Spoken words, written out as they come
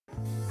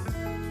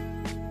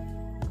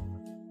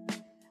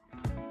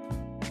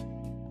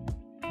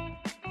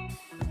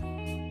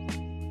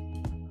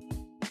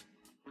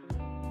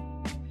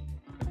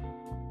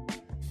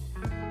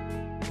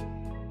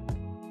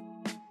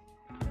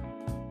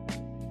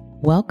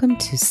Welcome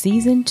to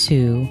Season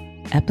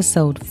 2,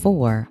 Episode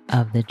 4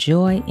 of the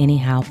Joy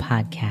Anyhow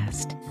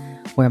podcast,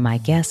 where my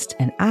guest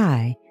and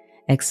I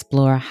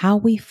explore how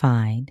we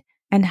find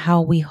and how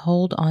we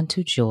hold on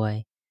to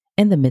joy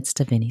in the midst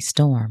of any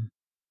storm.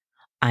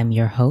 I'm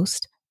your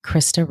host,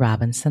 Krista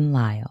Robinson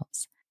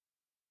Lyles.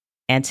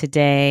 And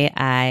today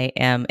I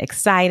am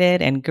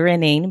excited and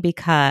grinning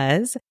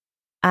because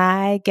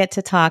I get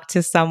to talk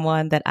to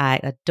someone that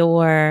I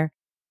adore,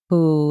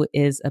 who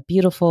is a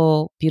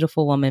beautiful,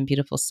 beautiful woman,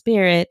 beautiful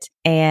spirit,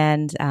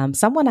 and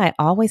someone I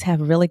always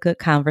have really good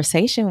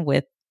conversation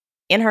with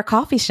in her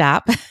coffee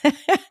shop.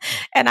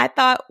 And I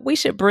thought we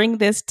should bring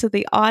this to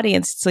the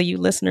audience so you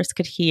listeners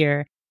could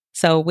hear.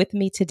 So with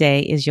me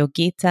today is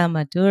Yogi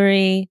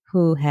Maduri,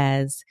 who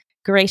has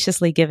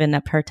graciously given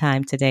up her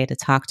time today to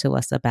talk to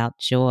us about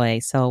joy.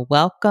 So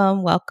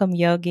welcome,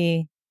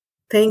 Yogi.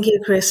 Thank you,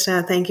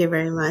 Krista. Thank you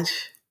very much.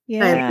 I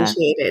Yeah.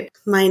 appreciate it.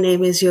 My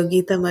name is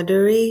Yogi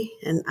Maduri,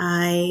 and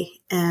I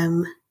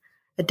am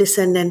a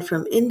descendant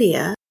from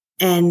India,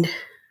 and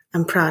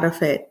I'm proud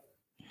of it.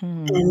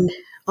 And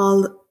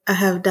I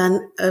have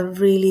done a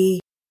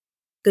really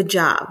good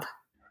job.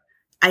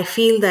 I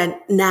feel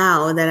that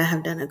now that I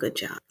have done a good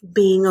job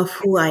being of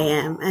who I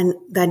am, and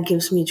that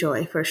gives me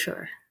joy for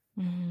sure.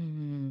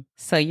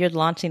 So you're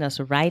launching us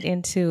right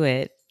into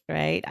it,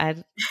 right? I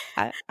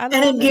love And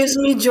it gives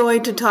me joy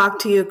to talk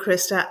to you,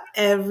 Krista,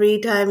 every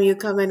time you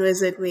come and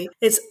visit me.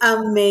 It's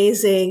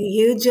amazing.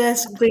 You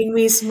just bring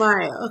me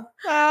smile.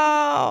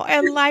 Oh,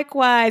 and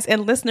likewise.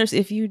 And listeners,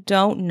 if you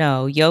don't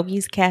know,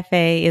 Yogi's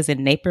Cafe is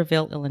in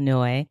Naperville,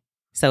 Illinois.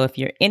 So if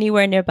you're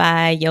anywhere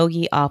nearby,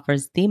 Yogi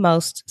offers the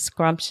most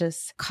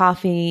scrumptious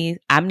coffee.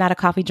 I'm not a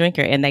coffee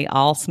drinker and they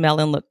all smell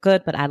and look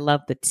good, but I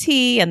love the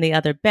tea and the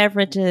other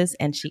beverages.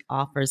 And she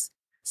offers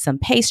some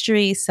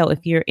pastries. So if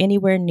you're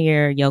anywhere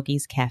near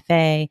Yogi's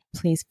Cafe,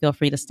 please feel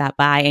free to stop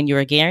by and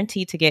you're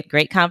guaranteed to get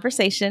great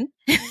conversation.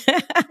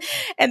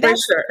 And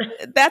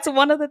that's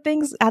one of the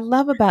things I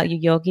love about you,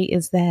 Yogi,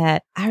 is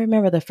that I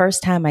remember the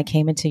first time I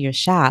came into your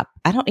shop.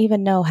 I don't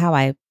even know how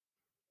I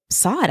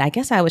saw it. I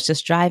guess I was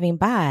just driving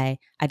by.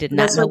 I did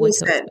not know what you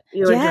said.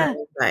 You were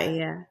driving by,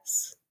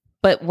 yes.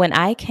 But when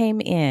I came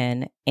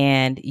in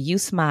and you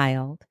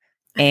smiled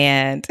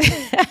and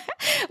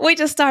we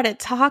just started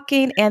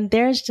talking, and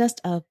there's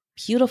just a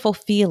beautiful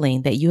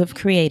feeling that you have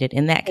created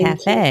in that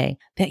cafe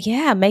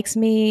that, makes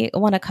me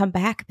want to come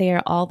back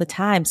there all the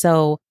time.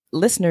 So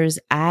listeners,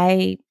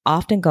 I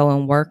often go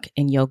and work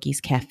in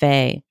Yogi's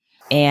Cafe,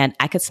 and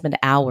I could spend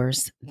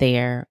hours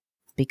there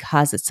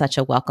because it's such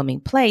a welcoming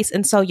place.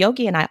 And so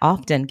Yogi and I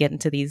often get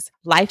into these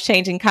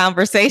life-changing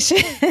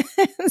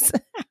conversations.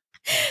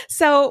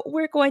 So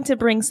we're going to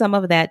bring some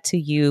of that to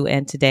you.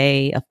 And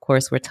today, of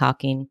course, we're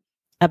talking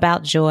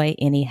about joy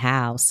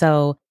anyhow.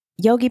 So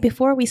Yogi,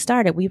 before we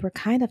started, we were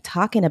kind of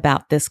talking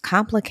about this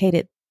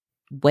complicated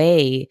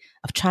way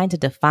of trying to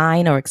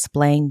define or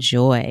explain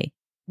joy.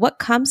 What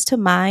comes to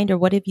mind, or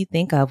what do you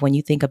think of when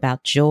you think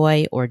about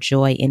joy or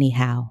joy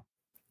anyhow?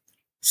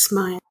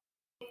 Smile.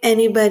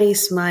 Anybody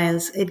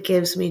smiles, it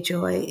gives me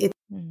joy.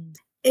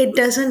 It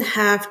doesn't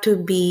have to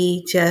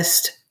be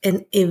just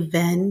an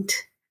event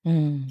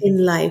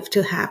in life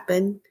to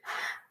happen.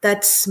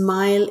 That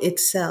smile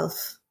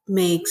itself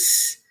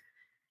makes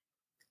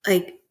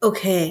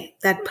okay,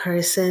 that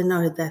person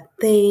or that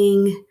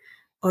thing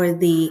or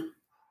the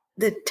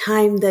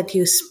time that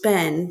you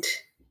spent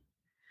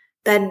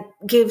that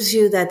gives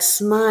you that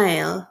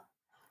smile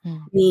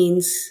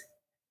means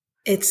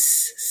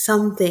it's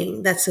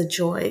something that's a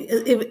joy,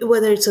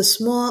 whether it's a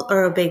small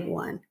or a big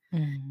one.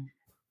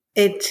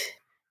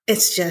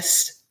 It's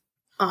just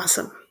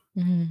awesome.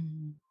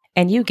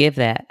 And you give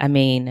that. I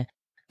mean,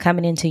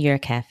 coming into your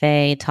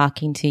cafe,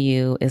 talking to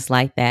you is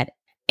like that.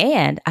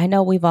 And I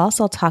know we've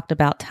also talked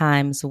about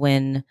times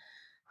when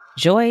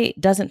joy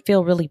doesn't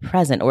feel really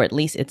present, or at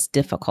least it's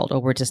difficult,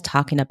 or we're just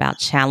talking about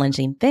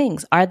challenging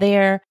things. Are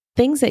there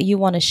things that you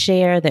want to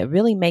share that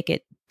really make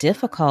it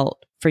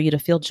difficult for you to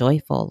feel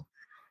joyful?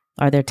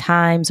 Are there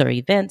times or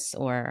events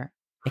or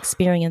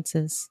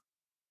experiences?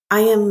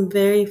 I am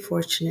very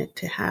fortunate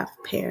to have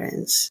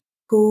parents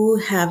who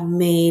have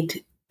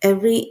made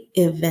every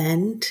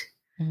event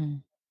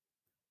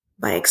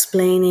by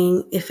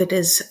explaining if it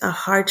is a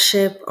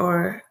hardship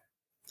or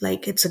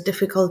like it's a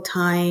difficult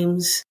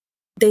times.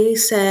 They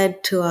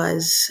said to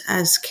us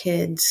as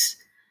kids,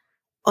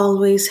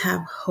 always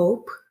have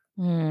hope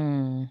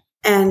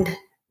and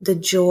the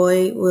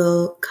joy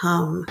will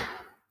come.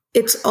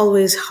 It's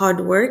always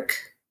hard work,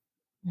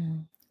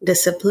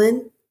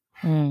 discipline,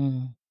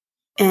 and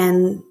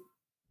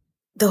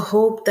the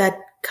hope that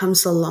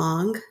comes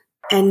along,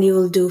 and you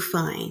will do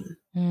fine.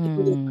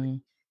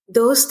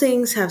 Those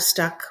things have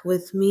stuck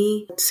with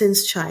me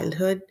since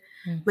childhood.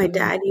 My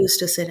dad used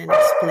to sit and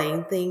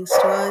explain things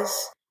to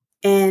us,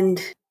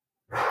 and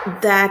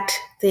that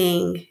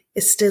thing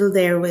is still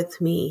there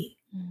with me.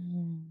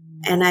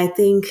 And I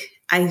think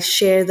I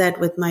share that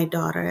with my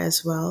daughter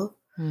as well.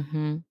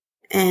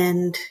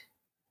 And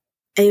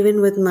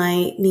even with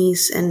my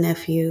niece and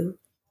nephew.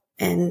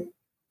 And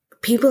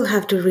people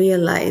have to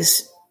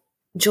realize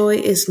joy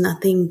is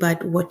nothing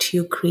but what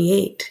you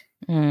create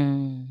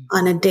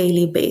on a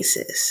daily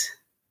basis.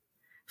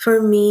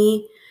 For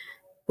me,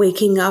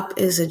 waking up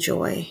is a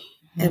joy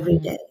every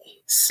day.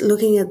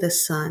 Looking at the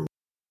sun,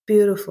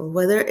 beautiful.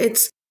 Whether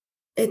it's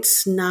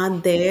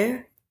not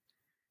there,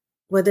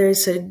 whether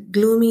it's a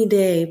gloomy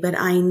day, but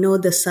I know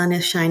the sun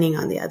is shining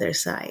on the other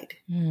side.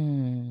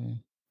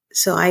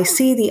 So I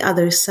see the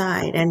other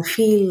side and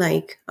feel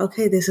like,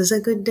 okay, this is a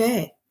good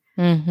day.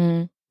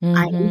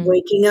 I'm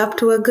waking up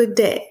to a good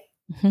day.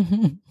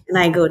 And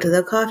I go to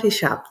the coffee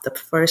shop, the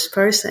first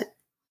person,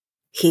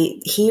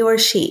 he or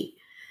she,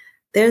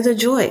 they're the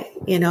joy,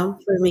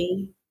 for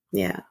me.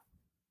 Yeah.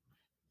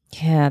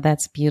 Yeah,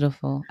 that's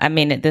beautiful. I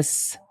mean,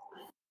 this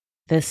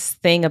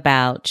thing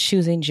about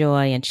choosing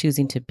joy and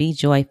choosing to be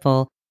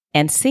joyful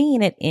and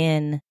seeing it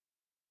in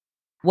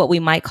what we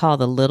might call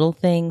the little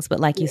things. But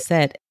like you Yes.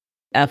 said,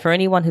 for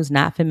anyone who's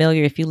not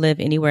familiar, if you live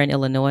anywhere in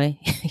Illinois,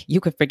 you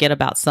could forget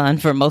about sun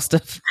for most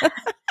of.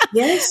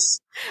 Yes,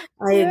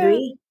 I Yeah.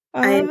 agree.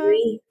 I Uh-huh.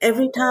 agree.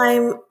 Every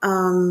time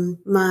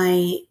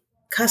my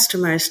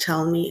customers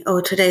tell me,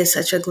 oh, today is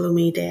such a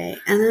gloomy day.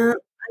 And I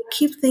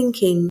keep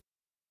thinking,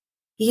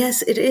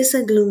 yes, it is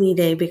a gloomy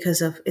day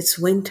because of it's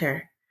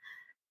winter.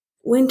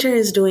 Winter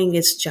is doing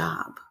its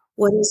job.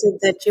 What is it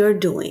that you're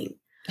doing?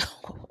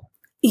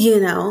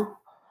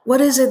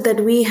 What is it that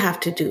we have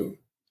to do?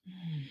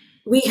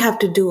 We have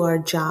to do our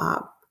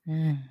job.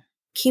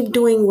 Keep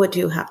doing what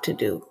you have to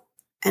do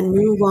and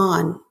move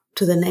on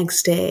to the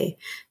next day.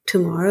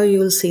 Tomorrow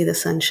you'll see the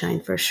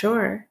sunshine for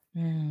sure.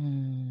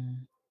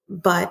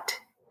 But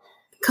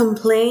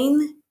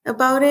complain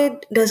about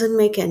it doesn't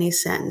make any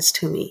sense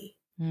to me.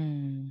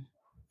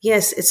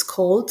 Yes, it's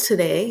cold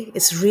today.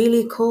 It's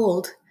really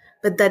cold,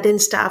 but that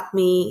didn't stop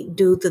me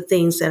do the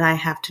things that I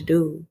have to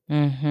do.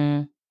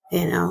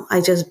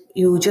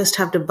 You just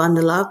have to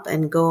bundle up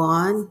and go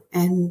on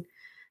and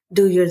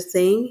do your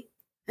thing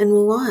and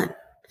move on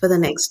for the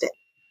next day.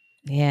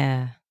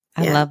 Yeah,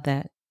 I Yeah, love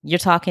that. You're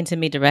talking to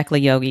me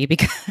directly, Yogi,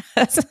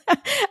 because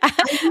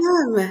I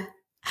am.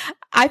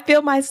 I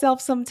feel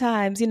myself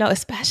sometimes,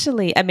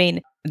 especially, I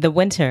mean, the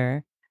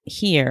winter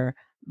here,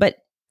 but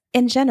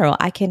in general,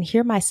 I can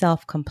hear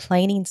myself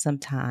complaining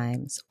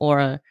sometimes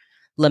or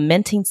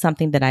lamenting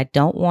something that I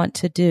don't want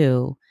to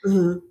do.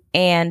 Hmm.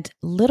 And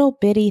little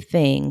bitty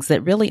things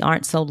that really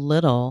aren't so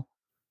little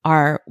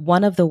are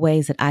one of the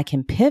ways that I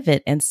can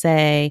pivot and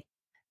say,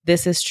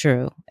 this is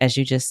true, as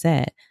you just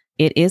said.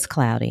 It is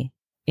cloudy.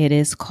 It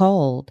is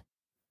cold.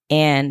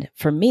 And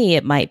for me,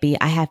 it might be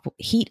I have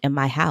heat in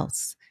my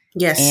house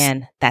Yes.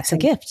 and that's a Same.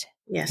 gift,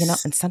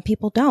 Yes. and some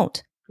people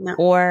don't. No.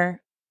 Or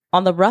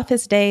on the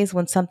roughest days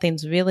when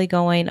something's really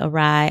going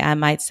awry, I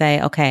might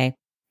say, okay,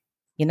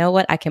 you know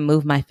what? I can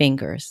move my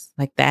fingers.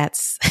 Like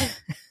that's.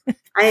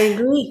 I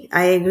agree.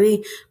 I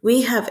agree.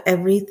 We have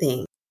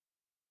everything.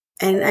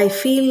 And I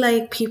feel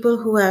like people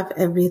who have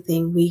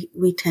everything,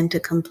 we tend to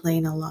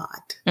complain a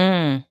lot.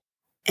 Mm,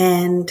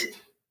 And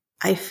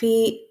I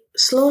feel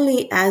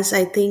slowly as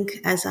I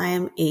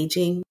am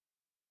aging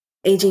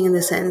in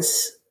the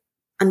sense,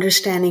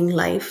 understanding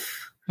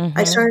life. I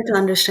mm-hmm, started to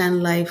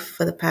understand life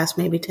for the past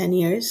maybe 10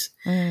 years.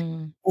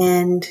 mm,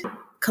 And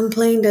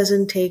complain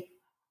doesn't take,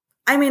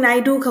 I mean, I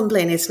do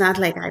complain. It's not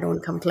like I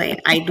don't complain.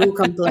 I do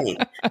complain.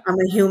 I'm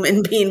a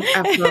human being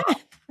after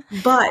all.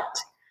 But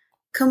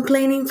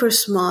complaining for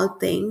small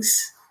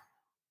things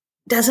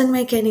doesn't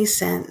make any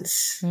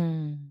sense.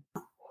 mm,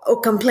 Or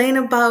complain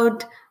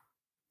about,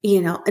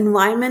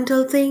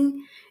 environmental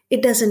thing,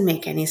 it doesn't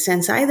make any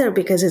sense either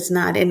because it's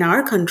not in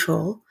our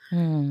control.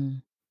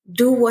 mm,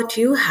 Do what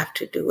you have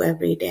to do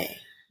every day.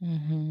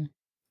 mm-hmm.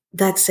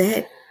 That's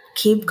it.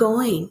 Keep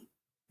going.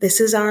 This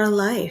is our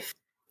life.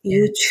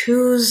 You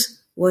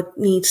choose what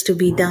needs to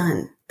be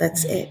done.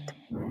 That's it.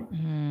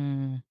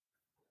 Mm.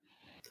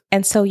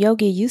 And so,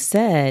 Yogi, you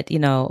said,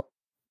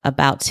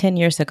 about 10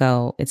 years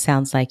ago, it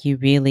sounds like you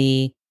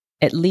really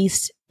at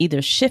least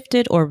either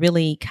shifted or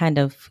really kind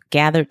of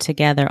gathered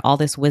together all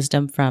this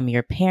wisdom from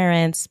your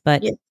parents.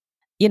 But, Yeah.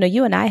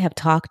 you and I have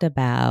talked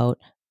about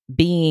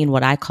being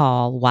what I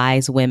call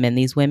wise women,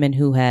 these women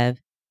who have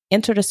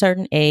entered a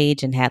certain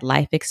age and had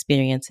life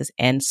experiences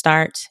and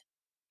start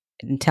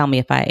and tell me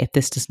if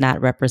this does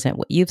not represent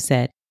what you've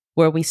said,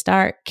 where we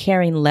start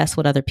caring less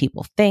what other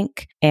people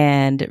think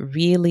and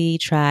really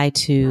try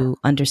to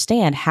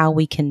understand how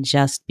we can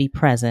just be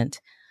present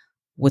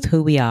with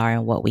who we are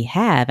and what we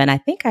have. And I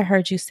think I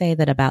heard you say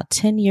that about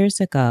 10 years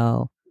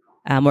ago,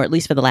 or at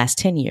least for the last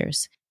 10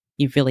 years,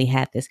 you've really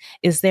had this.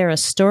 Is there a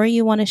story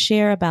you want to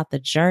share about the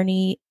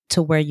journey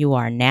to where you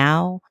are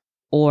now?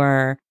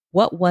 Or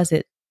what was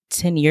it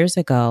 10 years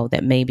ago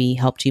that maybe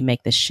helped you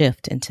make the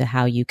shift into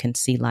how you can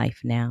see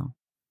life now?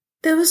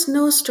 There was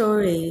no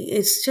story.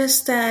 It's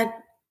just that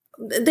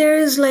there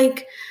is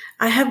like,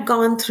 I have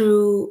gone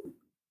through,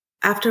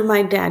 after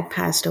my dad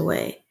passed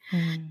away,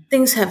 Mm,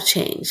 things have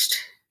changed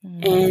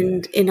mm,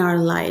 and in our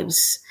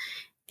lives.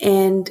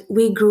 And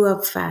we grew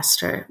up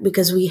faster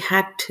because we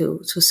had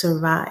to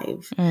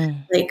survive,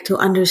 mm, like to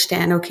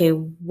understand, okay,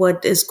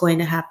 what is going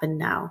to happen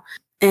now?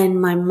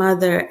 And my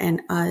mother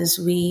and us,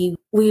 we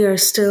are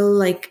still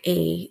like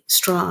a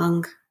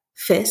strong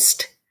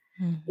fist,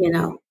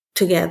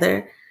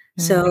 together.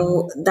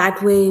 So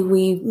that way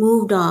we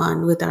moved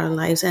on with our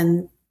lives.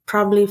 And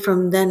probably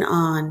from then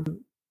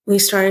on, we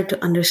started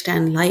to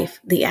understand life,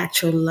 the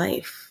actual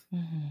life.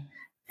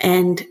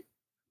 And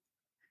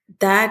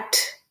that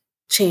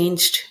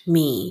changed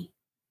me.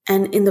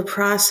 And in the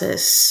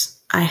process,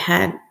 I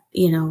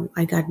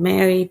got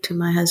married to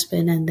my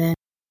husband, and then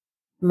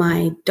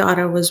my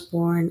daughter was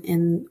born.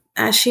 And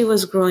as she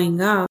was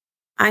growing up,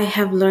 I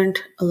have learned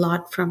a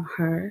lot from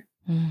her.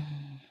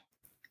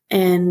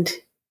 And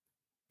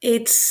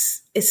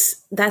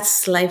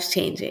that's life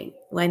changing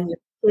when your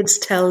kids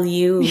tell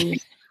you,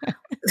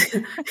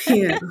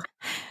 you know,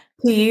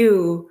 to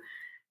you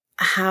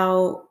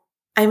how,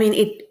 I mean,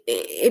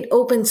 it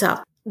opens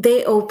up.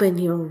 They open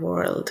your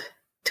world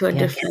to a Yes.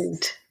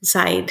 different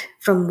side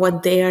from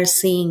what they are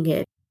seeing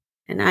it.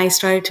 And I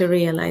started to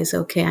realize,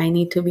 okay, I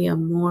need to be a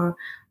more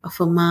of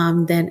a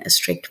mom than a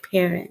strict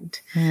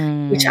parent,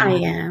 which I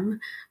am.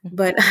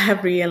 But I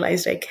have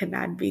realized I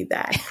cannot be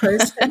that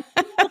person.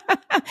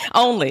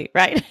 Only,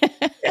 right?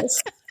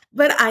 Yes.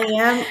 But I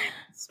am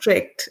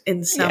strict in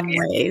Yes. some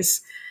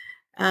ways.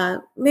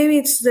 Maybe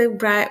it's the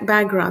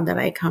background that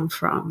I come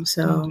from.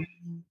 So,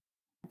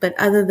 but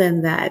other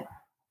than that,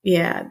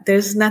 yeah,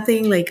 there's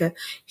nothing like a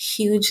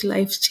huge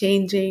life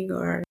changing,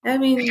 or, I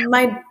mean,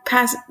 my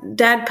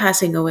dad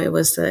passing away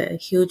was a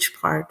huge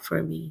part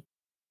for me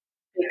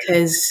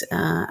because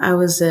I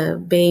was a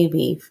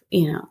baby,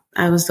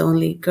 I was the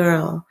only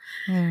girl.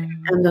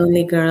 I'm the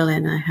only girl,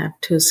 and I have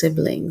two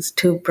siblings,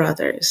 two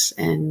brothers,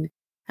 and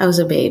I was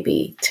a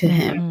baby to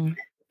him.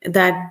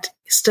 That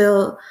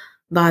still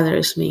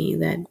bothers me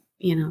that,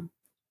 yeah.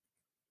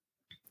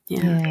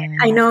 Yeah.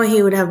 I know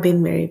he would have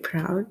been very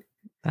proud.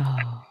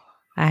 Oh,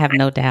 I have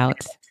no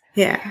doubt.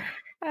 Yeah.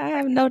 I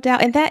have no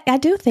doubt. And that I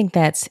do think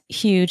that's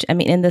huge. I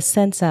mean, in the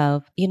sense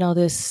of,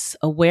 this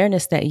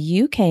awareness that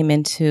you came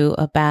into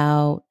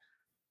about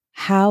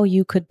how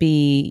you could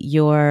be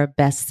your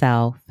best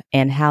self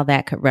and how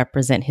that could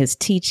represent his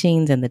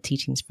teachings and the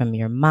teachings from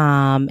your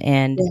mom.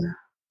 And Yeah.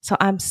 so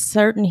I'm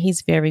certain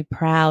he's very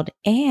proud.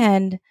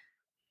 And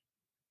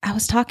I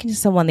was talking to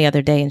someone the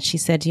other day and she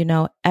said,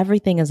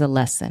 everything is a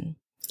lesson.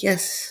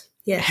 Yes.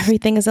 Yes.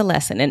 Everything is a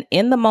lesson. And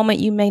in the moment,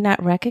 you may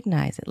not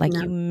recognize it. Like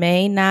No. you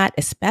may not,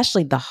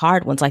 especially the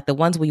hard ones, like the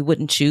ones we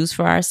wouldn't choose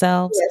for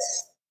ourselves,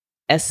 Yes.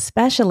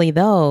 especially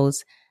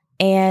those.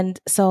 And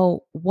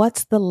so,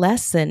 what's the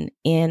lesson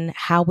in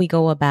how we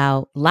go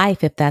about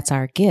life if that's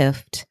our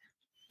gift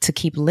to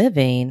keep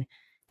living?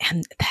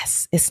 And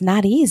it's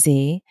not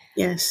easy.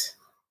 Yes.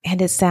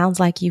 And it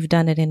sounds like you've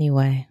done it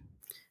anyway.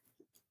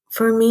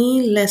 For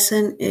me,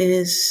 lesson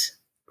is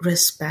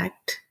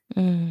respect.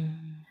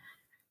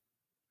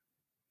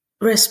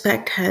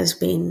 Respect has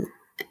been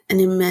an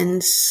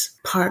immense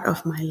part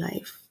of my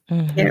life.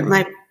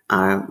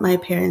 My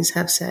parents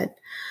have said,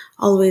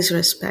 always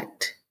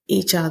respect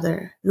each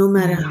other, no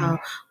matter how,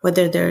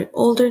 whether they're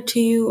older to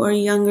you or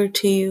younger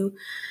to you,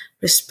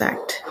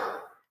 respect.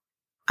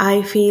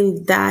 I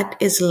feel that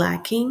is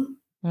lacking.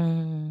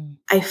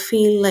 I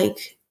feel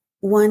like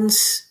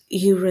once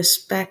you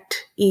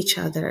respect each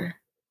other,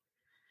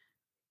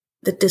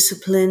 the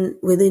discipline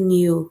within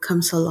you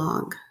comes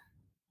along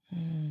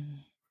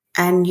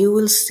and you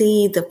will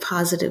see the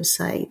positive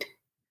side.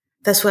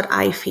 That's what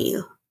I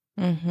feel.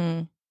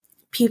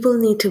 People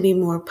need to be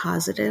more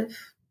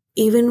positive.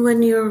 Even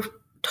when you're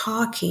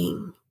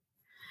talking,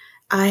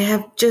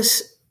 I've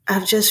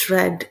just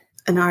read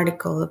an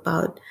article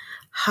about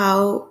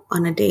how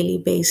on a daily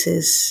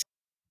basis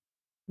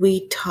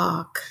we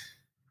talk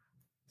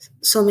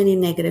so many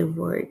negative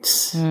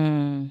words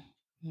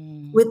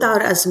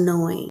without us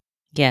knowing.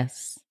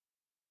 Yes.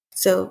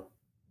 So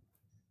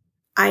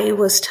I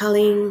was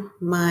telling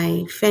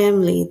my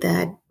family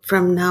that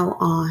from now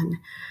on,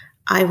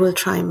 I will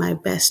try my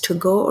best to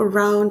go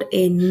around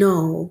a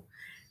no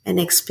and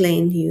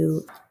explain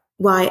you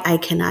why I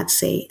cannot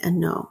say a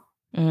no.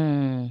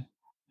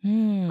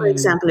 For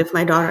example, if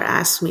my daughter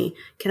asks me,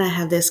 can I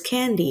have this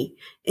candy?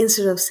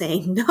 Instead of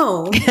saying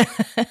no.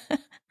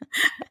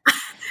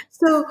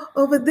 So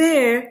over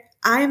there,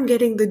 I am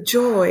getting the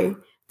joy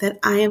that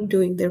I am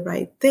doing the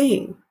right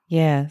thing.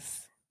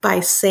 Yes.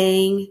 By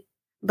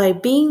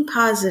being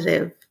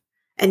positive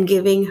and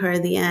giving her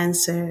the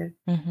answer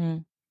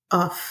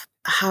of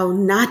how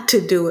not to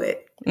do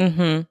it.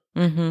 You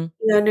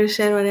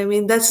understand what I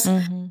mean? That's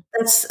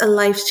a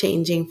life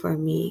changing for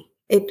me.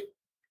 It,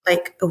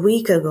 like a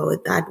week ago,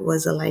 that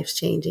was a life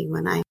changing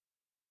when I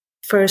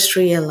first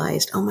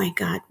realized, oh my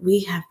God,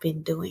 we have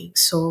been doing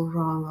so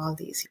wrong all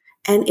these years.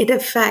 And it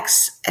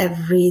affects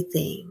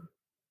everything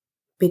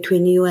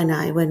between you and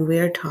I when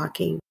we're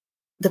talking.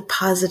 The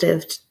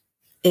positive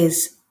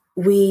is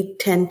we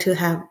tend to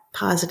have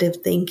positive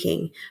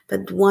thinking,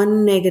 but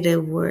one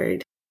negative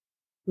word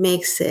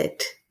makes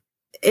it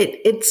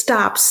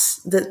stops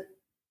the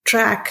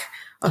track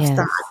of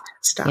thought.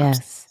 Stops.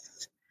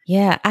 Yes.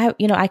 Yeah.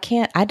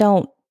 I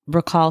don't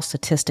recall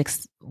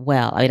statistics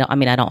well. I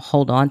don't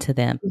hold on to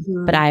them,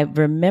 but I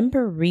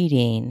remember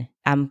reading,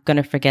 I'm going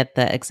to forget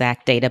the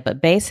exact data,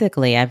 but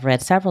basically I've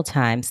read several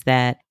times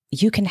that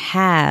you can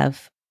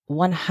have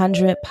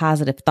 100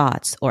 positive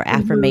thoughts or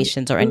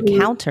affirmations or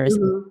encounters,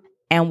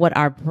 and what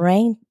our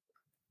brain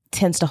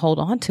tends to hold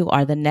on to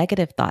are the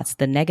negative thoughts,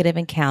 the negative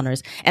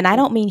encounters. And I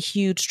don't mean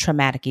huge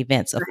traumatic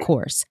events, of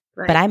course,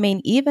 but I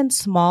mean even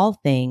small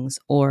things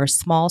or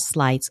small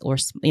slights or,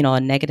 a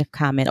negative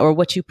comment or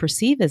what you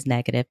perceive as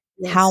negative,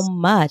 how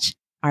much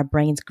our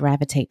brains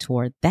gravitate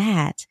toward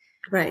that.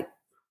 Right.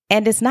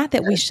 And it's not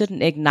that we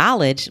shouldn't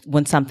acknowledge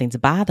when something's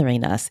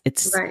bothering us.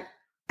 It's,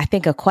 I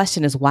think a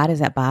question is, why does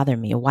that bother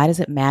me? Or why does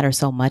it matter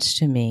so much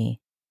to me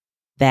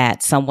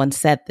that someone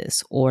said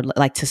this? Or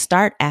like to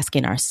start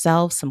asking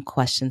ourselves some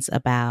questions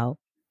about,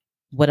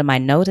 what am I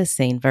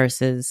noticing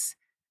versus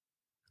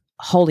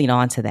holding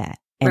on to that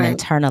and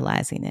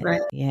internalizing it?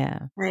 Right. Yeah.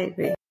 I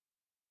agree.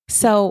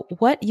 So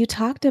what you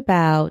talked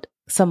about,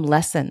 some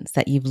lessons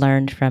that you've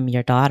learned from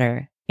your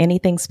daughter,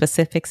 anything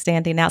specific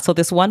standing out? So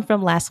this one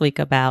from last week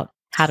about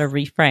how to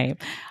reframe.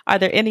 Are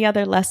there any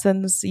other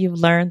lessons you've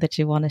learned that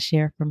you want to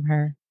share from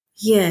her?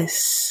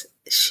 Yes.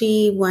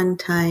 One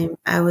time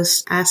I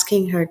was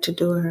asking her to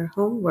do her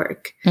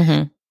homework,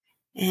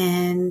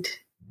 and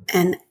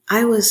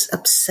I was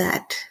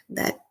upset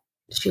that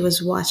she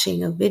was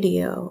watching a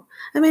video.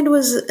 I mean, it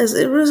was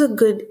a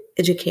good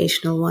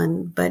educational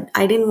one, but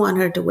I didn't want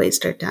her to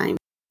waste her time,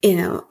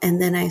 and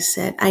then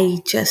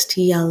I just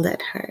yelled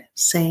at her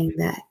saying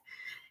that,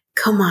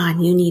 come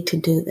on, you need to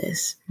do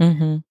this.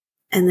 And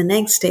the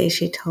next day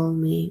she told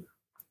me,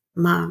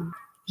 Mom,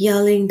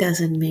 yelling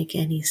doesn't make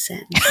any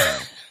sense.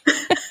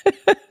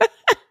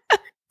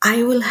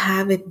 I will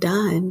have it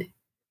done,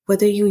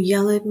 whether you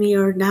yell at me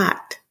or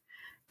not.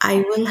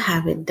 I will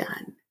have it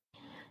done.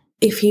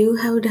 If you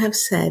would have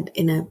said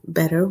in a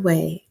better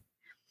way,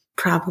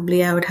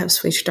 probably I would have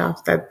switched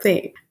off that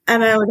thing.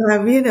 And I would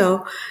have,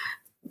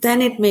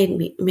 then it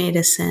made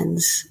a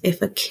sense.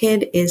 If a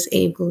kid is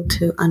able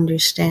to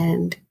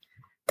understand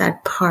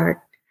that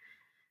part,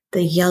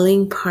 the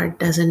yelling part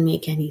doesn't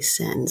make any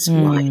sense.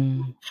 Why?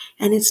 And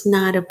it's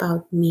not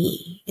about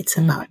me. It's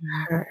about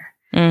her.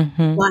 Why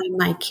am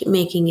I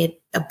making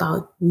it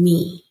about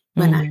me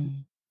when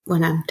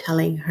I'm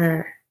telling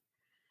her?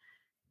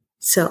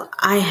 So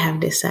I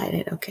have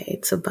decided, okay,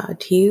 it's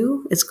about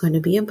you. It's going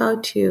to be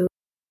about you.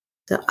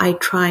 So I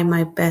try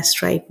my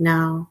best right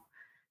now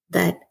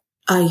that,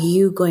 are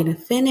you going to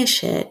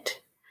finish it?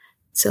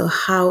 So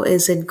how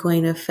is it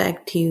going to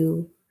affect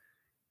you?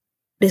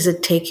 Does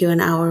it take you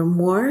an hour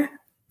more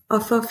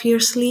off of your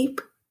sleep?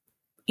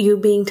 You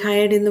being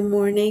tired in the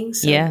morning?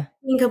 So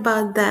think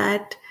about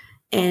that.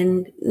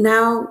 And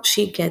now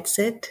she gets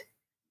it,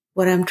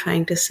 what I'm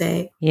trying to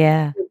say.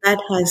 Yeah.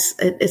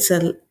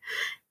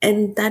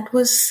 And that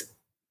was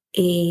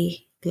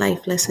a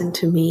life lesson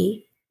to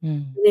me.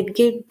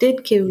 It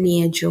did give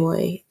me a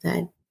joy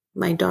that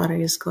my daughter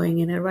is going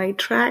in a right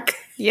track.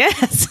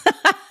 Yes.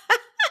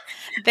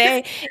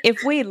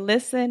 If we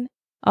listen,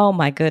 oh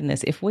my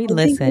goodness, if we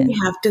listen. I think we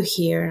have to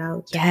hear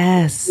out.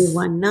 Yes.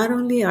 Everyone, not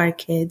only our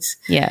kids.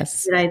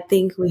 Yes. But I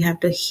think we have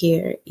to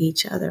hear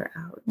each other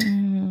out.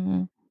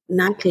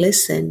 Not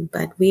listen,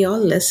 but we all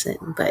listen,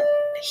 but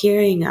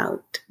hearing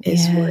out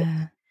is what,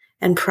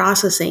 and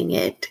processing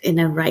it in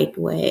a right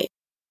way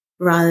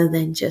rather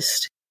than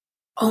just,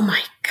 oh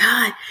my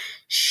God,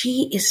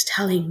 she is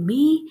telling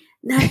me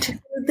not to do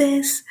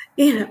this.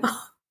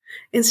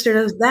 Instead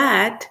of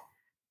that,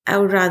 I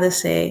would rather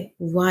say,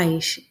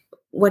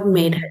 what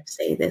made her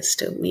say this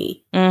to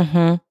me?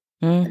 It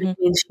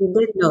means she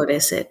did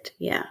notice it.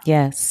 Yeah.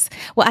 Yes.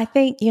 Well, I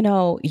think,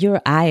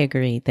 I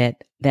agree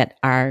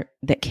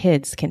that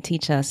kids can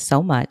teach us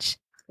so much.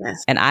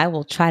 Yes. And I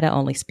will try to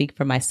only speak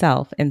for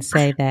myself and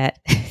say that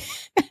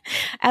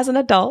as an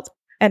adult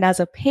and as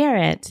a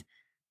parent,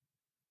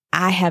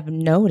 I have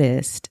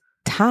noticed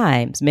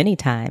many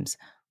times,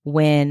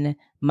 when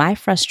my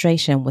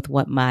frustration with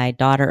what my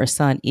daughter or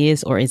son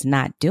is or is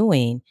not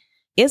doing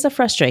is a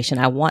frustration.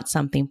 I want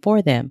something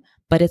for them,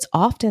 but it's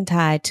often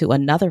tied to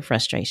another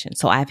frustration.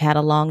 So I've had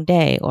a long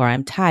day, or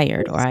I'm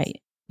tired, or and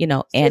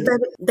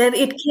that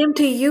it came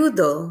to you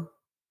though.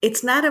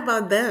 It's not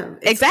about them.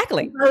 It's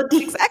exactly.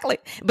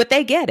 But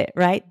they get it,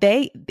 right?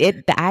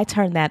 I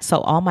turn that, so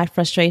all my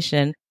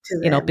frustration,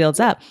 builds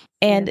up.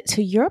 And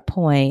to your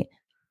point,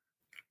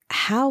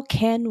 how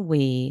can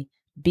we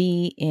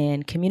be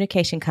in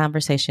communication,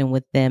 conversation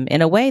with them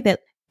in a way that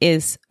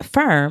is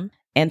firm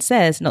and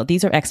says, no,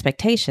 these are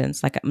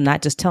expectations. Like, I'm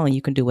not just telling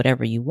you can do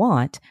whatever you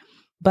want,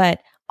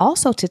 but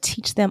also to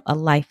teach them a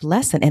life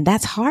lesson. And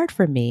that's hard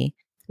for me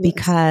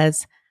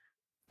because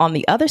on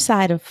the other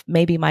side of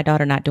maybe my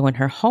daughter not doing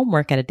her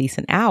homework at a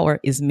decent hour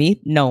is me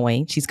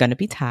knowing she's going to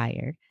be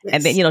tired. Yes.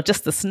 And then,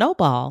 just the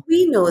snowball.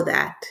 We know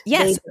that.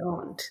 Yes. They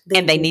don't.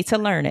 They need to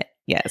learn it.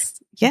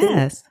 Yes.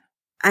 Yes.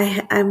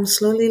 I'm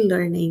slowly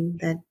learning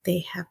that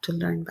they have to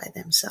learn by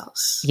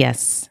themselves.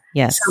 Yes.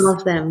 Yes. Some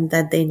of them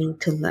that they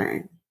need to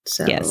learn.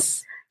 So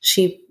yes.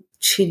 She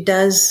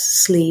does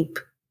sleep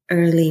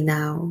early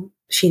now.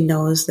 she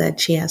knows that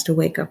she has to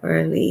wake up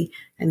early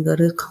and go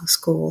to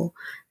school.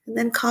 And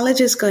then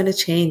college is going to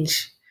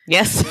change.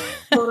 Yes.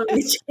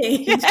 Totally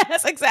change.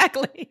 Yes,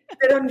 exactly.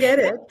 They don't get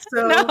it.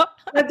 No. So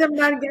let them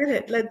not get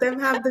it. Let them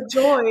have the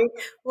joy,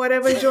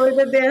 whatever joy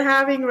that they're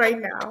having right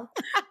now.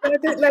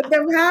 Let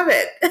them have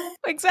it.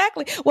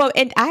 Exactly. Well,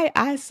 and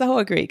I so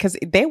agree, because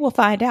they will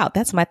find out.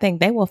 That's my thing.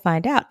 They will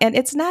find out. And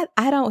it's not,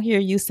 I don't hear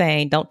you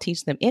saying don't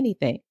teach them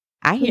anything.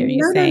 I hear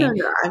you saying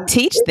No.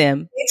 teach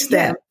them. Teach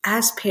them.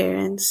 As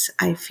parents,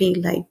 I feel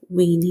like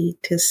we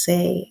need to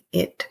say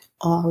it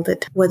all the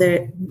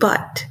time,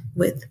 but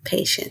with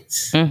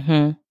patience.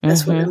 Mm-hmm,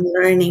 That's what I'm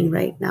learning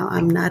right now.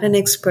 I'm not an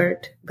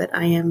expert, but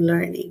I am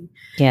learning.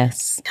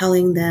 Yes.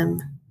 Telling them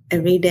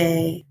every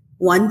day,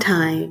 one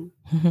time,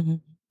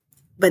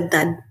 but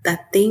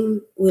that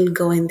thing will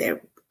go in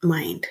their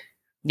mind.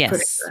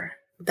 Yes. Forever.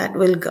 That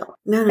will go.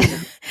 No.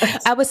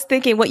 I was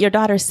thinking what your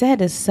daughter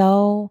said is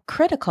so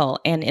critical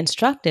and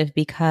instructive,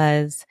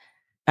 because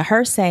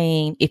her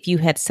saying, if you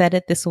had said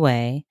it this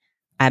way,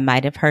 I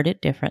might have heard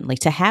it differently.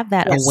 To have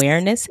that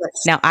awareness.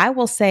 Yes. Now, I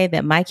will say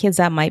that my kids,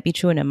 that might be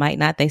true and it might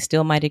not. They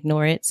still might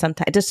ignore it.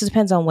 Sometimes it just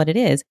depends on what it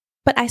is.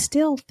 But I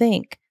still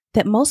think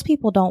that most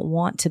people don't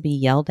want to be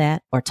yelled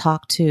at or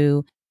talked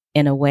to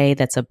in a way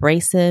that's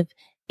abrasive.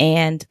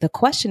 And the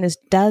question is,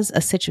 does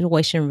a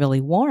situation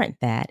really warrant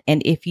that?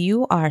 And if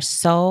you are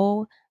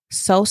so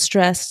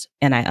stressed,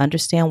 and I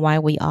understand why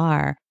we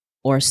are,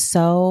 or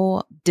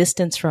so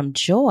distanced from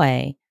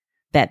joy,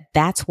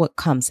 that's what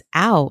comes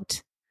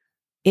out,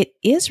 it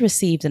is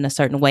received in a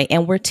certain way.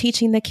 And we're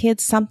teaching the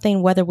kids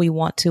something, whether we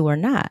want to or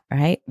not,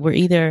 right?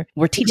 We're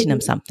teaching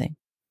them something.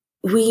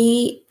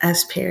 We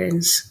as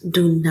parents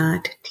do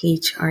not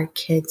teach our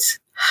kids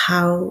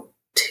how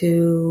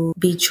to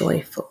be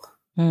joyful.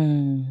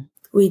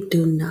 We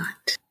do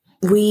not.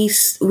 We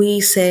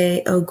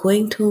say, oh,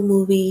 going to a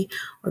movie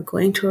or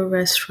going to a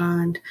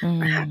restaurant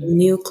or having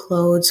new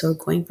clothes or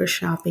going for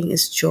shopping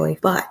is joy.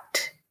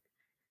 But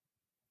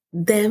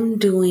them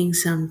doing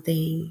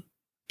something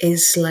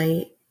is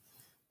like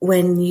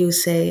when you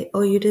say,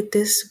 oh, you did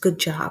this, good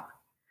job.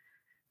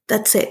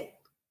 That's it.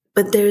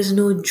 But there is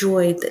no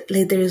joy.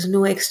 Like, there is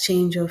no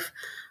exchange of,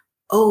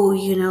 oh,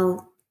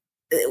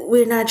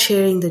 we're not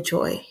sharing the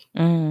joy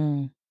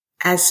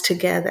as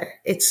together.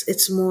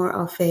 It's more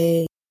of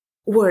a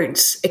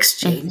words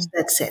exchange.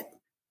 That's it.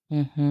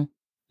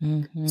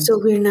 So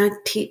we're not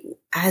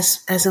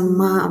as a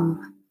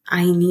mom.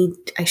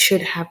 I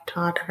should have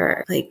taught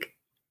her, like,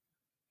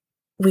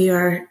 we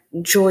are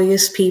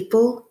joyous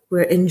people.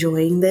 We're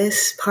enjoying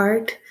this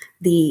part,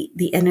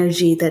 the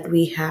energy that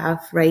we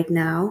have right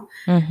now.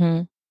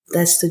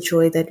 That's the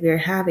joy that we're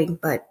having.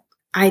 But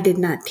I did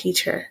not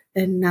teach her,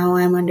 and now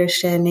I'm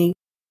understanding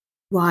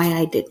why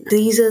I didn't.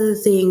 These are the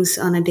things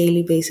on a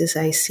daily basis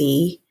I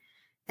see,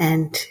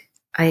 and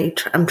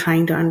I'm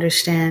trying to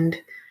understand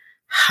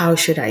how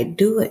should I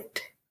do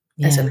it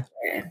as a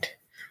parent.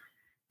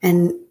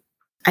 And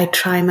I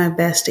try my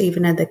best,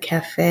 even at the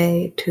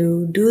cafe,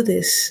 to do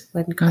this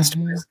when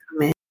customers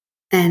come in.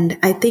 And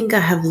I think I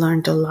have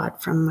learned a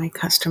lot from my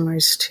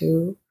customers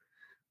too,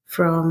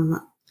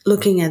 from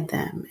looking at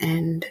them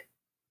and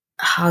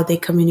how they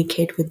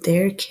communicate with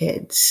their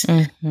kids,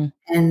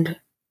 and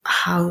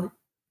how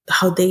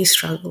they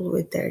struggle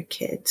with their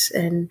kids,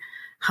 and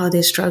how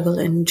they struggle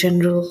in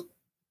general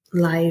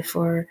life,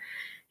 or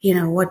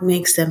what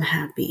makes them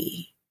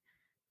happy.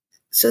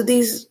 So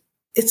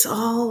it's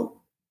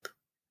all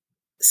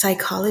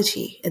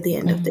psychology at the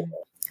end of the day.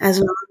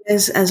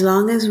 As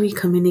long as we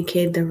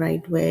communicate the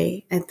right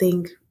way, I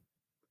think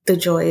the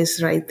joy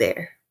is right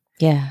there.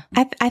 Yeah.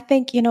 I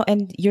think,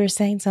 and you're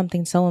saying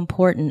something so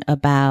important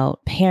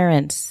about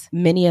parents,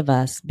 many of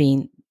us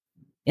being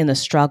in the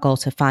struggle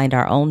to find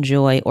our own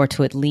joy, or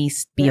to at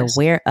least be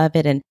aware of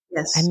it. And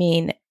I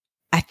mean,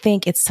 I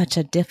think it's such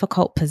a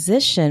difficult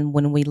position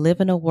when we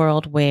live in a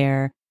world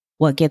where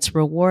what gets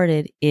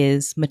rewarded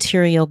is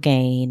material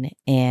gain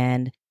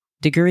and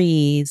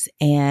degrees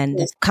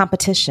and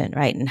competition,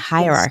 right? And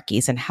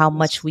hierarchies, and how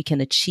much we can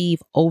achieve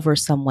over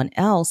someone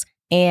else.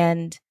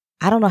 And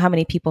I don't know how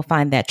many people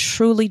find that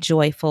truly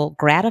joyful,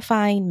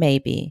 gratifying,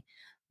 maybe,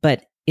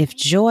 but if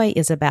joy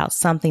is about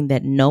something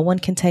that no one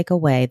can take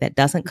away, that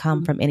doesn't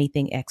come from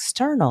anything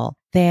external,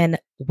 then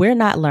we're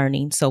not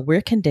learning. So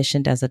we're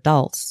conditioned as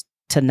adults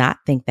to not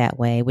think that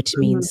way, which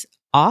means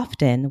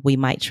often we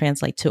might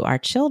translate to our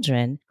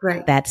children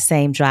that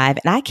same drive.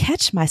 And I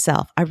catch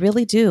myself, I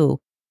really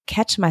do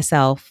catch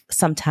myself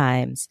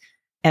sometimes.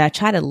 And I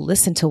try to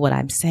listen to what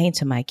I'm saying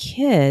to my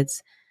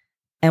kids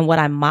and what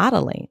I'm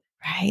modeling,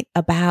 right?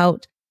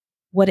 About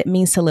what it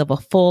means to live a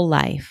full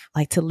life,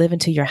 like to live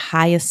into your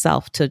highest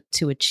self,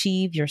 to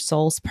achieve your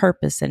soul's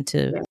purpose, and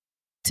to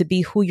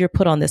be who you're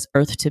put on this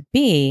earth to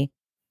be.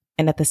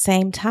 And at the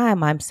same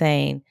time, I'm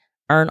saying,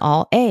 earn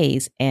all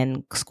A's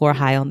and score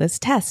high on this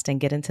test and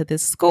get into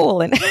this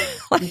school. And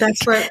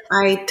that's what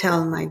I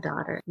tell my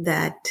daughter,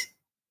 that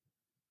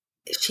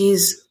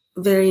she's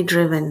very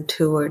driven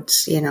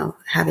towards,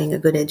 having a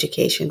good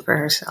education for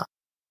herself.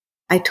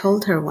 I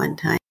told her one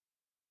time,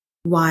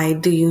 why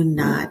do you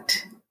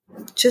not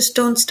just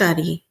don't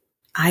study.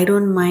 I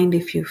don't mind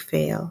if you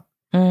fail.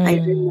 I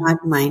do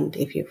not mind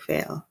if you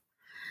fail.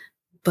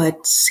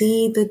 But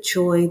see the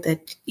joy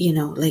that,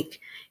 like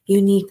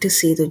you need to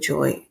see the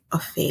joy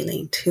of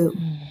failing too.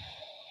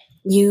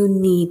 You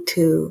need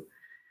to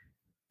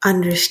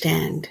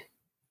understand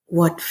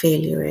what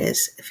failure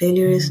is.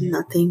 Failure is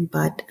nothing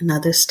but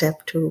another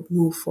step to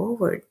move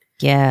forward.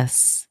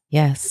 Yes.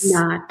 Yes.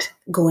 Not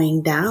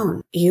going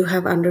down. You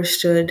have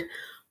understood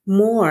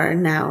more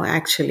now,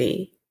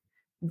 actually,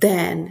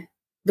 than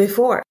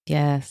before.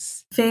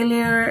 Yes.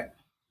 Failure,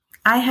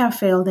 I have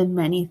failed in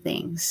many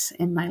things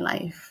in my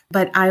life,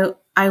 but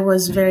I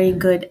was very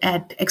good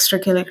at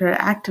extracurricular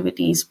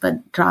activities, but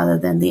rather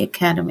than the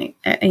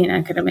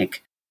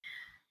academic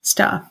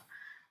stuff.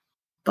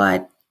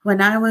 But when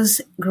I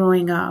was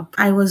growing up,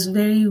 I was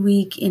very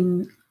weak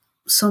in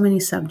so many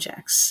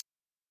subjects.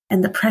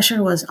 And the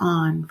pressure was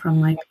on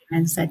from my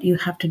parents that you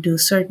have to do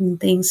certain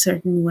things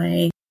certain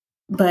way.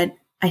 But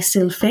I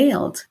still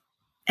failed.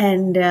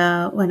 And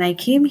when I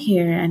came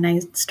here and I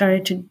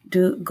started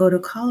to go to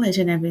college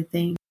and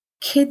everything,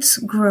 kids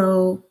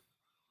grow.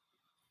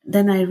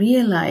 Then I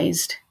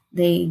realized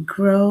they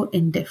grow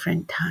in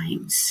different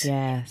times.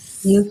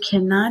 Yes. You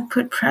cannot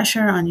put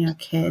pressure on your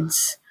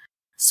kids.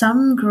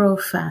 Some grow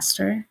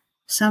faster,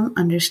 some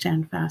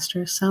understand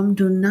faster, some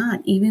do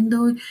not. Even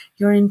though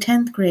you're in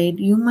 10th grade,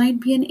 you might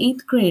be an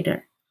 8th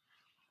grader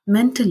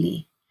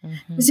mentally.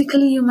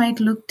 Physically, you might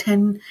look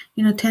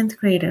 10th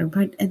grader,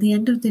 but at the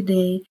end of the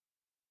day,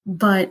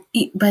 by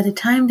the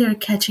time they're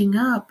catching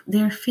up,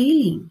 they're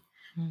failing.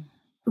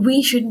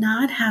 We should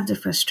not have the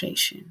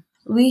frustration.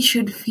 We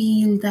should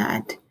feel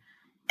that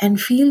and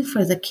feel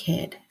for the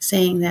kid,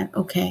 saying that,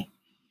 okay,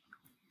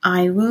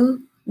 I will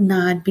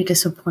not be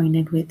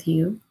disappointed with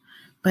you,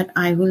 but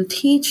I will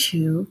teach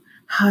you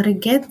how to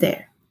get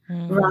there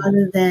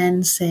rather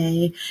than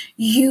say,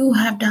 you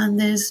have done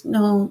this.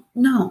 No,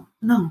 no,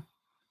 no.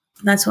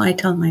 That's why I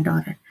tell my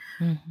daughter,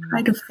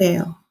 try to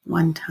fail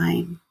one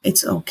time.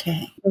 It's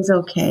okay. It's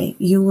okay.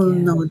 You will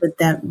know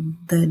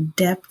the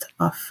depth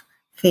of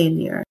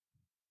failure,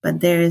 but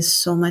there is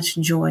so much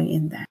joy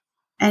in that.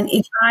 And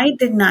if I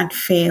did not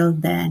fail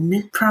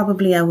then,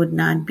 probably I would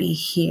not be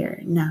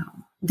here now.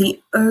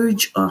 The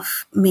urge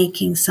of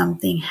making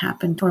something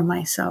happen for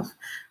myself,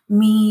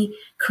 me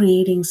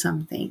creating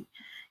something,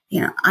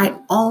 I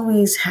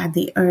always had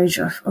the urge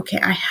of, okay,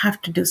 I have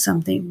to do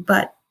something,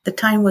 but the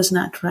time was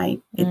not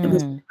right. It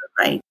was never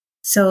right.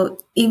 So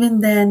even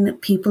then,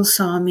 people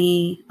saw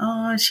me.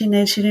 Oh, she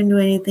didn't do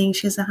anything.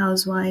 She's a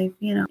housewife.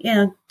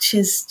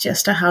 She's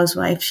just a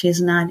housewife.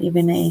 She's not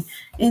even a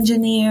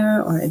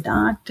engineer or a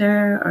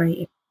doctor or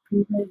a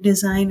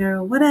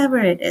designer, whatever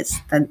it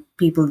is that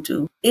people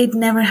do. It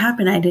never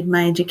happened. I did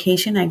my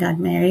education. I got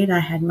married. I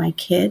had my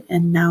kid,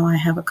 and now I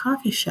have a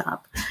coffee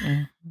shop.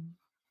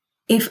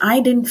 If I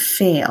didn't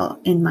fail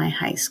in my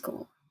high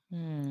school,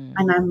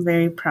 and I'm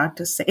very proud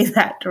to say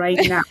that right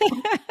now,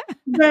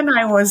 then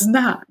I was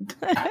not.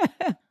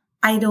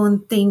 I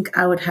don't think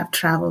I would have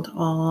traveled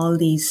all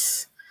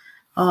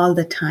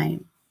the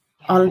time,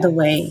 all the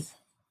way,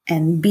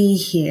 and be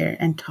here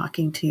and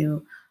talking to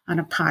you on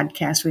a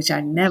podcast, which I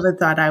never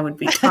thought I would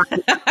be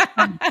talking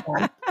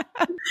about.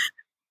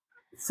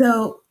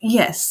 So,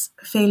 yes,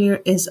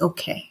 failure is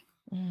okay.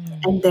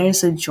 And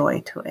there's a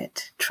joy to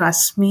it.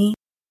 Trust me.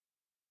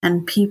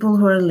 And people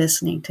who are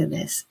listening to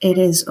this, it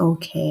is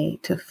okay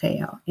to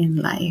fail in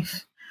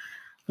life.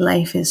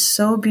 Life is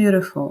so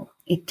beautiful.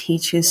 It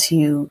teaches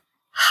you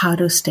how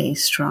to stay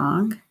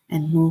strong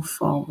and move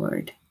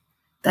forward.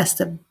 That's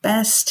the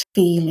best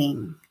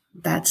feeling.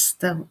 That's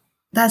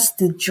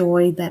the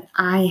joy that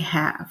I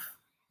have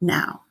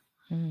now.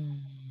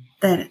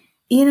 That,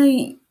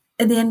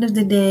 at the end of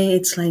the day,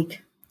 it's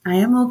like, I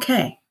am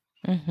okay.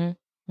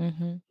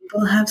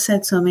 People have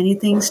said so many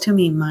things to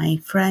me. My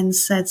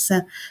friends said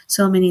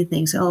so many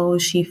things. Oh,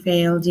 she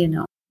failed,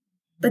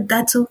 But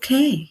that's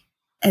okay.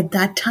 At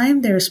that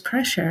time, there's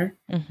pressure.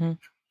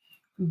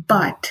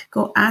 But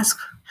go ask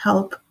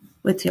help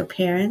with your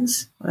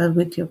parents or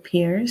with your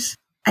peers.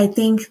 I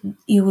think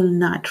you will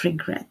not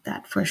regret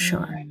that for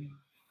sure.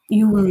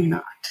 You will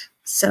not.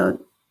 So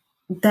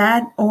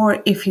that,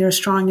 or if you're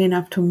strong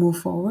enough to move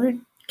forward,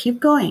 keep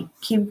going.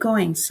 Keep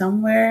going.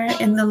 Somewhere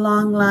in the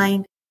long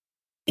line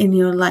in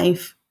your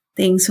life,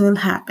 things will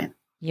happen.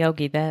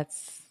 Yogi,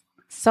 that's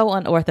so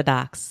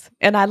unorthodox.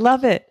 And I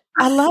love it.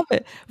 I love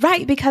it.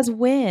 Right. Because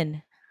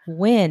when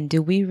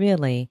do we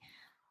really,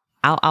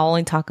 I'll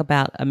only talk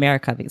about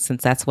America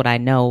since that's what I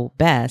know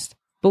best.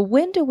 But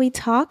when do we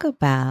talk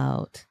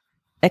about,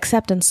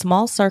 except in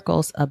small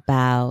circles,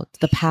 about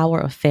the power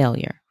of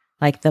failure?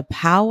 Like the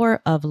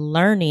power of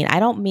learning. I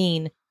don't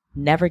mean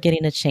never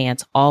getting a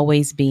chance,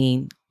 always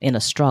being in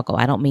a struggle.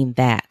 I don't mean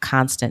that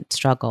constant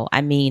struggle.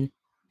 I mean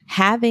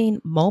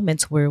having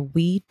moments where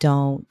we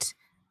don't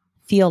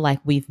feel like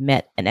we've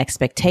met an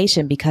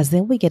expectation, because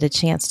then we get a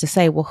chance to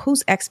say, well,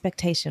 whose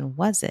expectation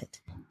was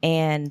it?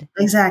 And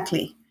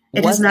exactly.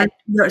 It is not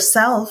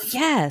yourself.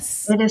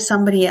 Yes. It is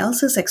somebody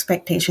else's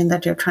expectation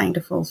that you're trying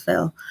to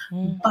fulfill.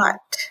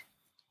 But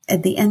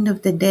at the end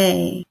of the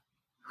day,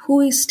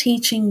 Who is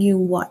teaching you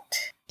what?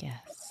 Yes.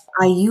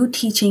 Are you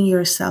teaching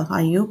yourself?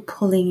 Are you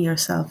pulling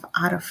yourself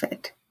out of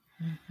it?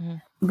 Mm-hmm.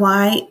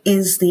 Why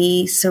is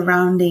the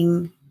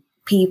surrounding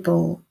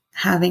people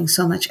having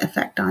so much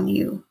effect on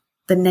you?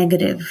 The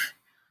negative.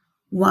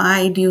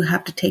 Why do you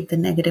have to take the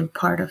negative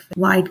part of it?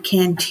 Why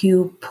can't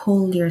you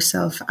pull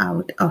yourself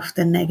out of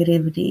the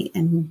negativity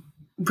and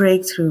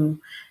break through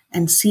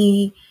and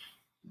see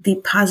the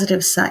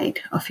positive side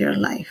of your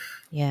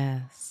life?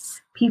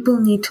 Yes. People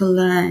need to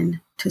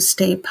learn to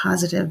stay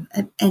positive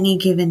at any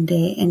given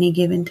day, any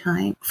given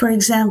time. For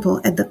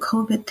example, at the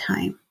COVID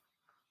time,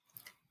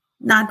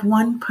 not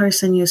one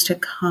person used to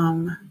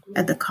come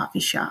at the coffee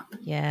shop. I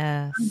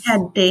Yes.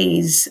 had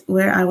days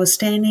where I was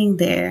standing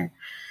there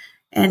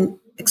and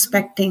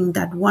expecting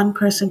that one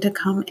person to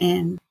come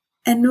in,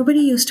 and nobody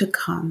used to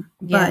come.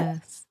 But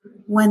Yes.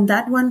 when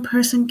that one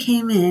person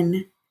came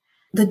in,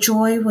 the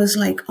joy was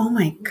like, oh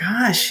my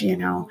gosh,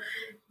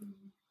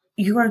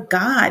 you are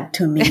God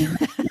to me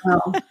right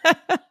now.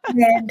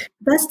 And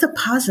that's the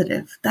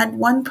positive. That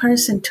one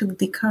person took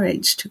the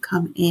courage to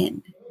come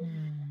in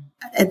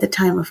at the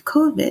time of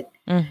COVID.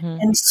 Mm-hmm.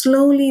 And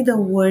slowly the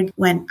word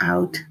went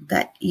out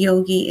that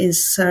Yogi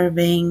is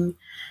serving.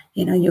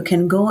 You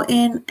can go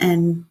in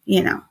and,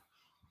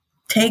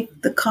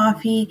 take the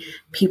coffee.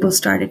 People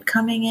started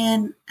coming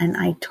in, and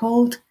I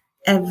told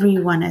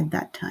everyone at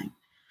that time,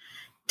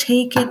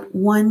 take it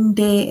one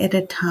day at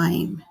a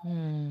time.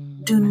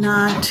 Do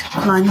not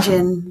plunge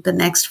in the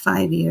next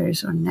 5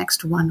 years or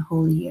next one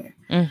whole year.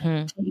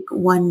 Mm-hmm. Take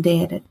one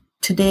day at a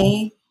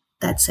today.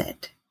 That's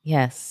it.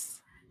 Yes.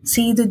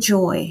 See the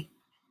joy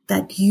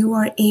that you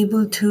are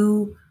able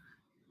to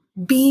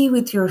be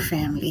with your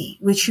family,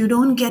 which you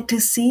don't get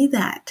to see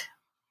that.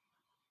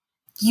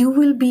 You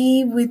will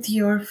be with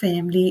your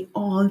family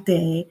all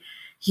day,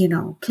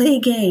 play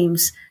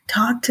games,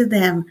 talk to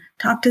them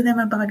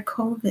about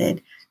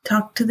COVID,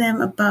 talk to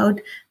them about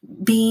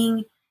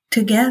being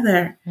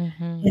together,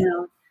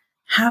 Mm-hmm.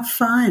 have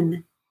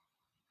fun.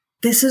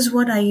 This is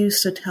what I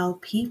used to tell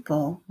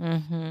people,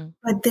 Mm-hmm.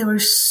 but they were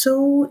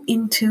so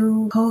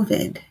into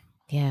COVID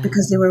Yeah.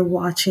 because they were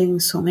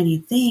watching so many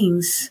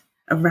things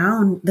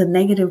around the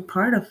negative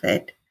part of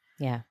it.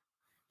 Yeah.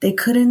 They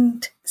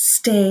couldn't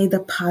stay the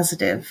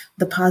positive.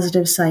 The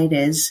positive side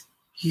is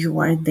you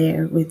are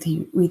there with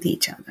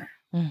each other.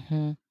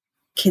 Mm-hmm.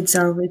 Kids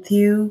are with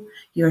you.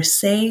 You're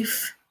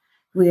safe.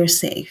 We're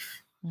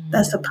safe.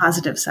 That's the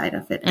positive side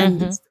of it, and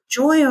Mm-hmm. it's the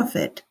joy of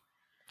it.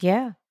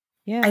 Yeah.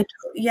 Yeah.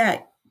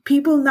 Yeah.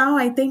 People now,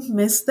 I think,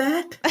 miss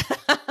that.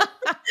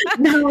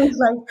 Now it's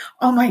like,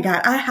 oh my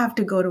God, I have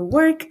to go to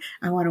work.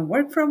 I want to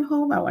work from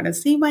home. I want to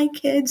see my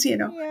kids.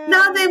 Now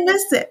Yeah. they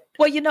miss it.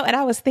 Well, and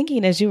I was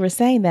thinking as you were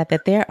saying that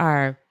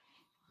that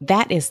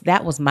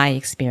was my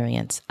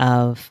experience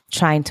of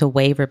trying to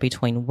waver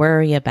between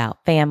worry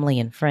about family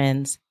and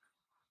friends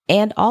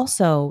and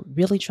also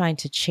really trying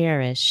to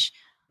cherish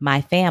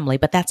my family.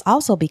 But that's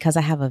also because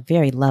I have a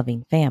very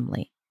loving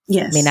family. I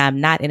mean, Yes. I'm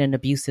not in an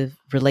abusive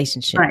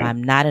relationship. Right.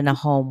 I'm not in a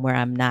home where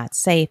I'm not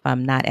safe.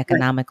 I'm not Right.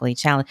 economically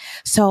challenged.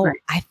 So Right.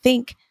 I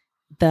think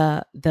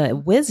the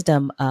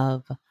wisdom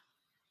of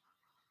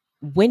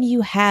when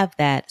you have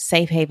that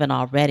safe haven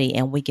already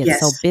and we get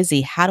so Yes.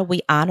 busy, how do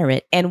we honor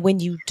it? And when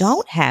you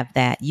don't have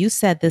that, you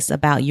said this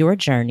about your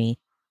journey.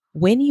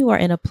 When you are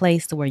in a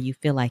place where you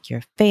feel like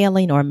you're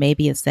failing, or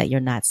maybe it's that you're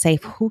not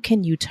safe, who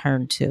can you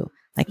turn to?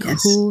 Like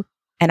Yes. who?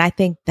 And I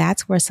think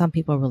that's where some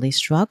people really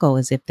struggle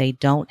is if they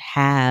don't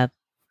have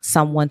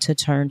someone to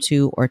turn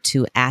to or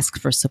to ask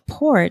for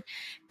support.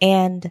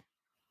 And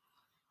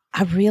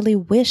I really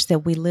wish that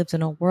we lived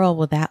in a world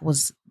where that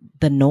was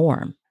the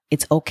norm.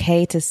 It's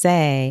okay to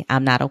say,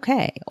 I'm not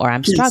okay, or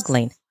I'm Yes.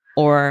 struggling,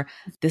 or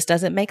this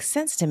doesn't make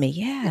sense to me.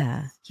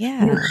 Yeah. You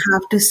Yeah.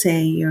 have to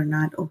say you're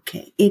not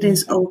okay. It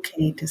is Mm-hmm.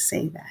 okay to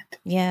say that.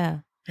 Yeah.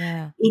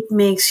 Yeah. It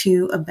makes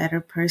you a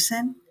better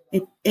person.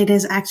 It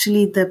is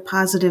actually the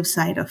positive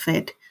side of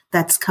it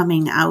that's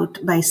coming out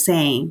by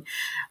saying,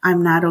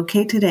 I'm not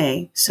okay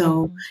today.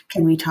 So Mm-hmm.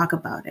 can we talk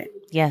about it?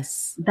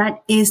 Yes.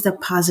 That is the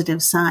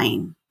positive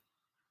sign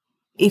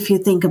if you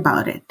think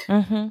about it.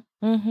 Mm-hmm.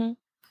 Mm-hmm.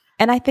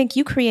 And I think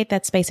you create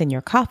that space in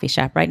your coffee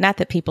shop, right? Not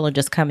that people are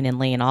just coming and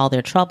laying all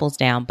their troubles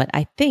down, but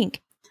I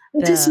think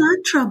It is the, not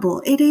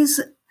trouble.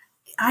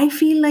 I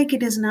feel like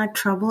it is not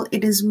trouble.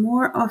 It is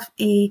more of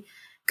a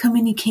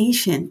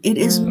communication. It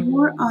is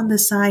more mm, on the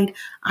side,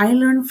 I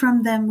learn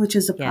from them, which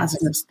is a yes.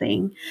 positive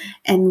thing.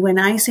 And when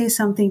I say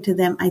something to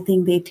them, I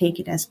think they take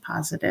it as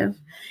positive.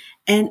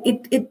 And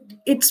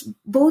it's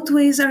both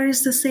ways are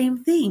is the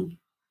same thing.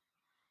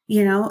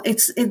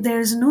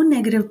 There's no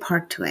negative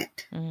part to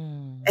it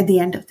Mm, at the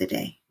end of the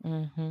day.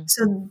 mm-hmm.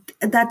 So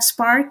that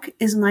spark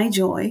is my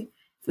joy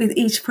with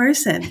each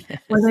person,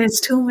 whether it's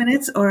 2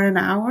 minutes or an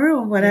hour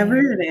or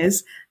whatever Yeah. it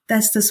is,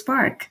 that's the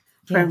spark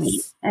for me.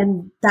 Yes.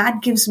 And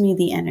that gives me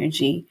the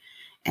energy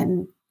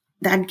and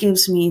that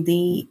gives me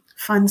the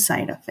fun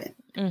side of it.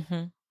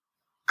 Mm-hmm.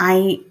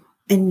 I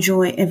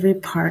enjoy every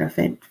part of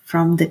it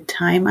from the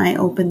time I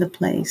open the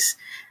place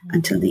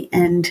until Mm-hmm. the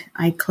end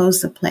I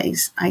close the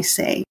place. I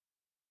say,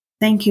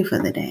 thank you for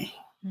the day.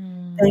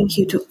 Thank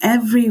you to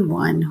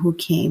everyone who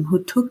came,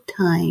 who took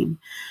time,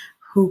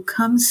 who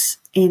comes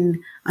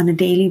in on a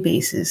daily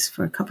basis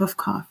for a cup of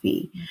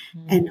coffee,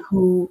 and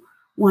who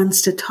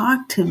wants to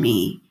talk to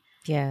me.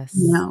 Yes.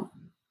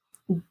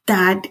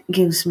 That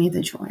gives me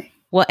the joy.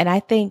 Well, and I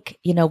think,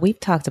 we've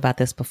talked about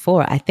this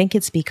before. I think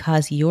it's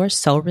because you're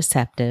so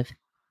receptive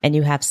and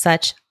you have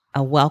such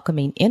a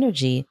welcoming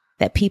energy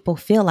that people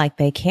feel like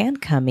they can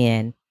come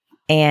in,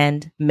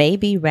 and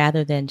maybe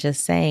rather than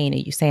just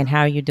saying,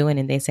 how are you doing?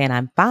 And they saying,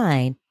 I'm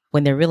fine,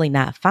 when they're really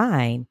not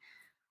fine.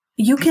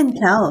 You can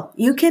tell.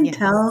 You can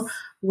tell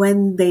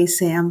when they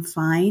say I'm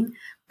fine,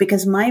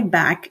 because my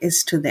back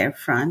is to their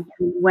front.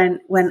 When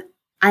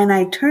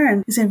I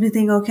turn, is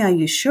everything okay? Are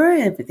you sure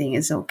everything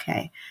is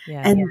okay?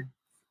 And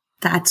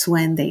that's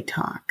when they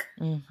talk.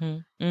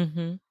 You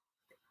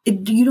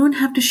don't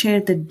have to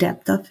share the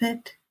depth of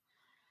it,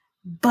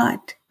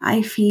 but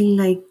I feel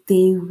like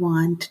they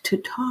want to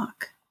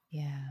talk.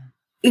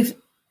 If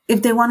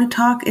they want to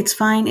talk, it's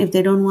fine. If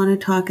they don't want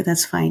to talk,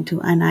 that's fine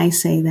too. And I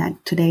say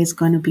that today is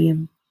going to be a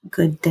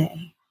good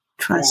day.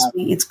 Trust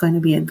me, it's going to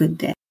be a good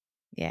day.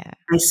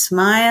 I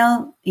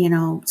smile.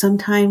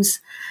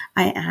 Sometimes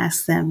I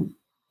ask them,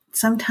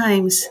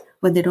 sometimes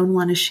when they don't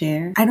want to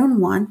share, I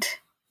don't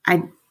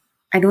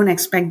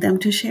expect them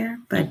to share,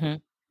 but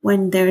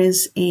when there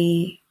is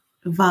a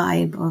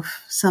vibe of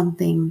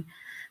something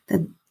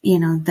that,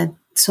 that's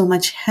so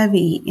much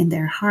heavy in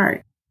their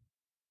heart,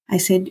 I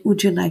said,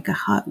 would you like a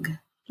hug?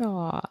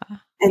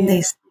 And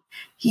they said,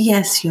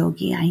 yes,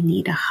 Yogi, I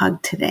need a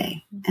hug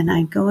today. And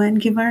I go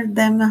and give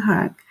them a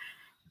hug.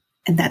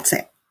 And that's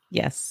it.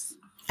 Yes.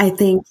 I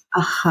think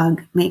a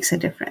hug makes a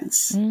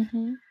difference.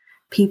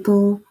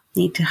 People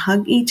need to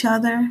hug each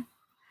other.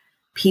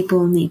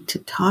 People need to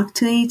talk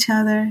to each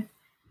other.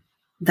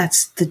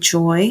 That's the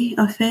joy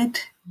of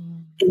it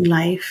in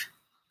life.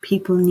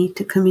 People need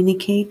to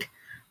communicate.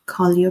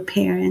 Call your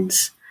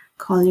parents.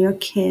 Call your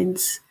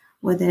kids.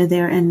 Whether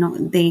they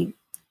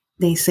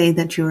say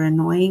that you're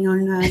annoying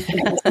or not,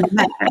 it doesn't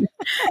matter.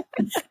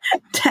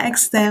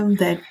 Text them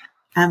that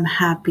I'm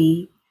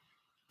happy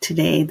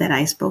today that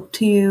I spoke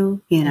to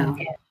you,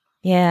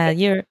 Yeah,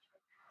 you're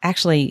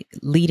actually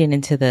leading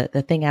into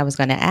the thing I was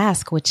going to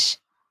ask, which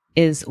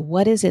is,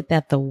 what is it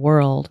that the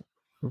world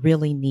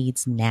really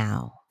needs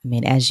now? I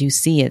mean, as you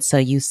see it, so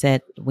you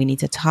said we need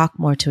to talk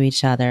more to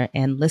each other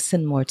and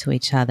listen more to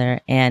each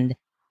other and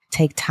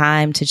take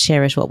time to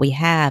cherish what we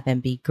have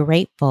and be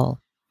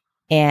grateful.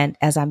 And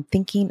as I'm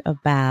thinking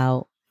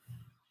about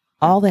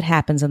all that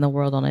happens in the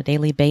world on a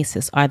daily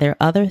basis, are there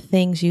other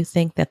things you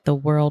think that the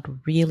world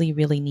really,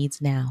 really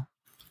needs now?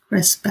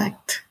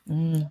 Respect.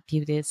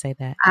 You did say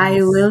that.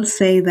 I will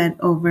say that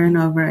over and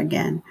over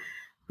again.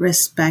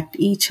 Respect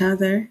each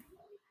other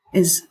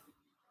is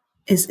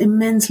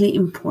immensely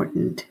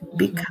important,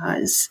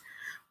 because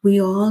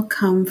we all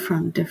come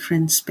from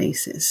different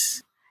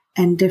spaces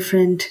and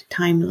different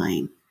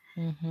timeline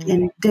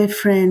and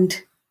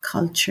different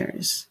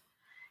cultures.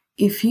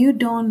 If you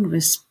don't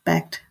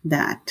respect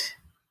that,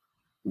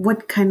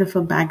 what kind of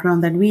a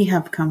background that we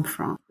have come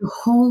from. The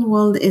whole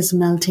world is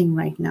melting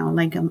right now.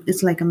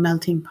 It's like a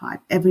melting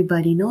pot.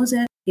 Everybody knows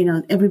it.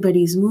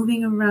 Everybody's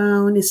moving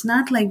around. It's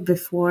not like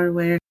before,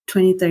 where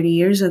 20, 30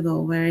 years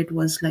ago, where it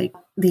was like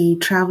the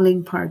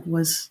traveling part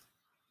was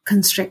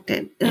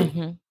constricted.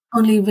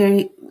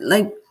 Only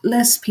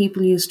less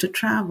people used to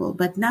travel,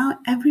 but now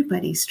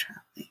everybody's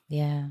traveling.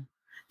 Yeah.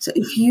 So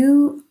if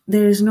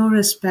there is no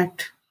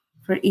respect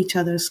for each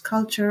other's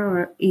culture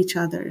or each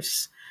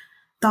other's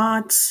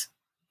thoughts,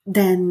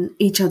 then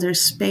each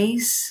other's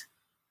space,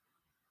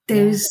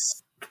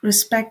 there's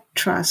respect,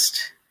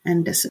 trust,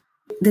 and discipline.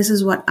 This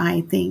is what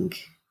I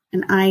think.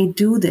 And I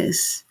do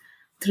this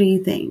 3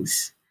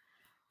 things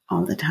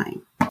all the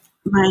time.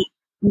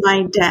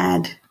 My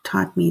dad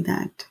taught me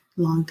that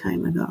a long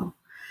time ago,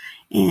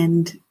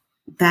 and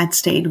that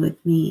stayed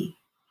with me.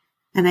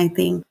 And I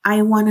think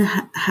I want to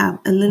have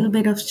a little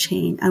bit of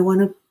change. I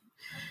want to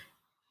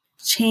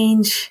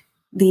change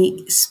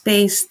the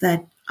space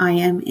that I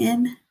am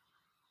in,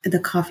 the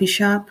coffee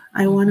shop.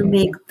 I want to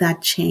make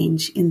that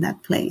change in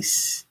that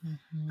place.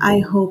 I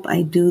hope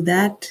I do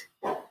that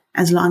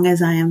as long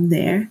as I am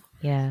there.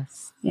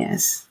 Yes.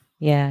 Yes.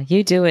 Yeah,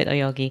 you do it,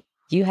 Yogi.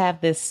 You have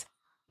this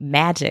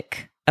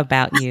magic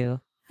about you.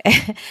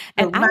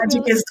 And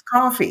magic is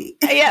coffee.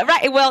 Yeah,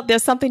 right. Well,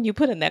 there's something you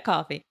put in that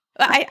coffee.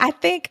 I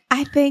think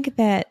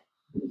that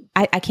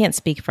I can't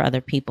speak for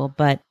other people,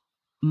 but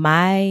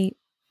my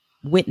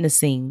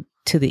witnessing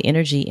to the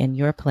energy in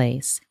your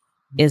place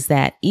is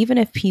that even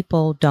if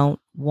people don't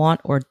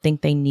want or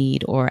think they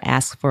need or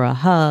ask for a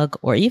hug,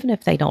 or even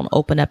if they don't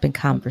open up in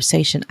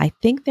conversation, I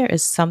think there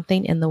is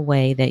something in the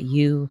way that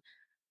you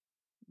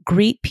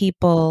greet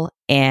people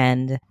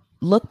and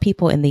look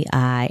people in the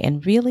eye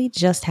and really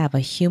just have a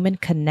human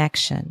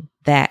connection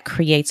that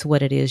creates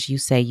what it is you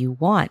say you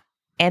want.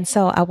 And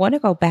so I want to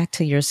go back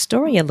to your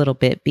story a little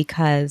bit,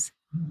 because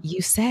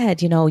you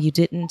said, you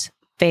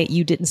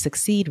didn't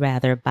succeed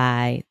rather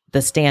by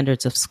the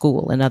standards of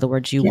school. In other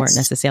words, you weren't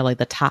necessarily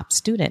the top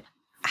student.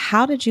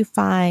 How did you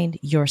find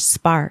your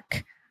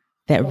spark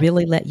that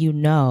really let you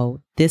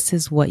know this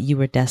is what you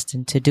were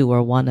destined to do,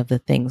 or one of the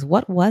things?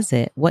 What was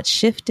it? What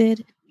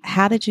shifted?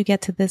 How did you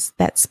get to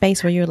that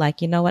space where you're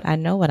like, you know what, I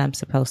know what I'm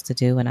supposed to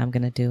do and I'm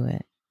going to do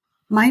it?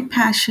 My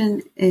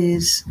passion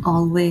is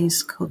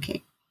always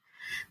cooking.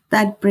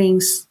 That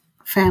brings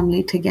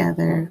family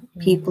together,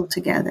 people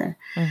together.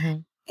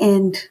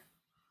 And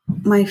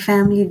my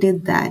family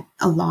did that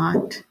a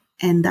lot.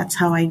 And that's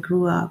how I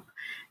grew up.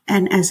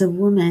 And as a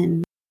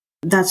woman,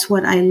 that's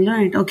what I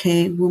learned.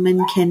 Okay,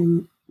 women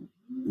can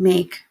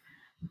make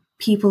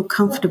people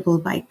comfortable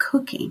by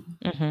cooking.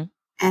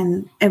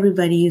 And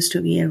everybody used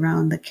to be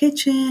around the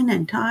kitchen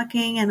and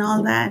talking and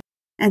all that.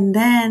 And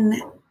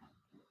then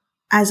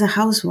as a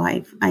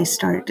housewife, I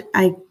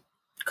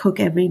cook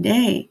every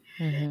day.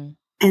 And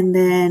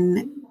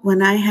then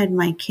when I had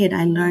my kid,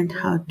 I learned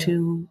how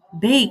to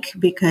bake,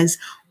 because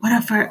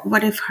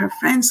what if her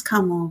friends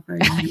come over?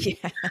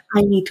 Yeah.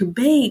 I need to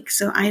bake.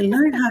 So I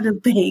learned how to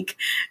bake.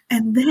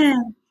 And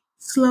then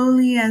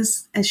slowly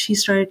as she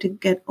started to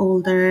get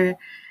older,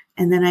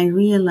 and then I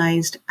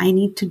realized I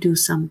need to do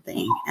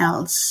something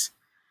else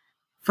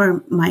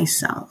for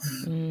myself.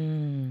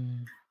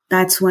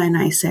 That's when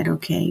I said,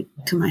 okay,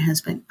 to my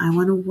husband, I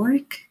want to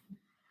work.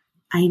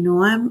 I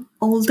know I'm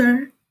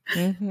older,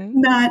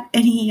 not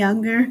any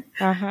younger.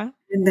 And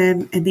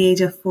then at the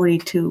age of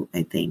 42,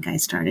 I think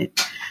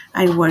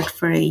I worked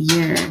for a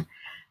year,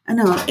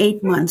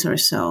 8 months or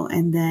so.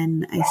 And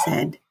then I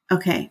said,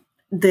 okay,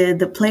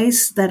 the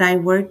place that I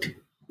worked,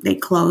 they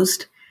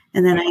closed.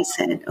 And then I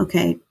said,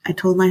 okay, I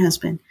told my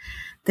husband,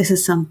 this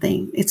is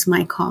something, it's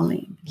my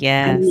calling.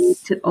 Yes. I need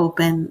to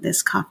open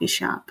this coffee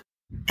shop.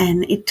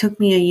 And it took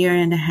me a year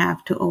and a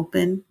half to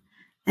open.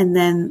 And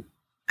then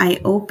I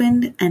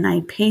opened and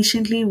I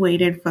patiently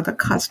waited for the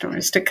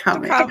customers to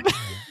come in.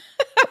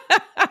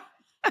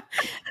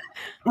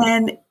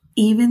 And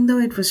even though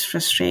it was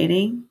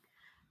frustrating,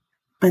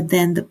 but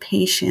then the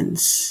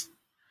patience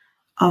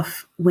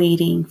of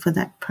waiting for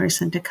that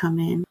person to come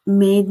in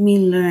made me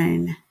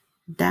learn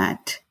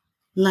that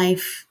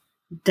life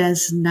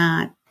does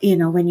not,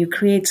 when you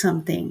create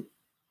something,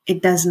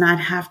 it does not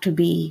have to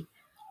be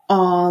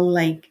all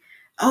like,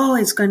 oh,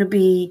 it's going to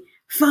be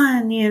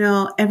fun,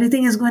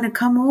 everything is going to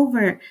come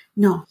over.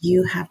 No,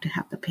 you have to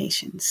have the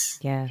patience.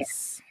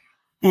 Yes.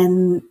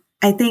 And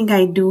I think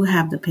I do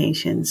have the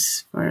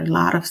patience for a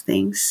lot of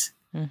things.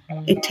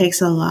 It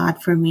takes a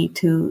lot for me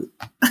to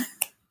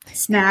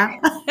snap.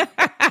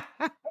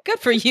 Good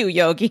for you,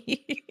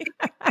 Yogi.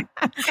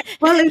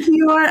 Well, if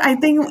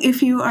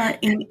you are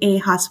in a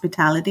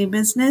hospitality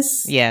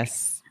business,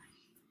 yes,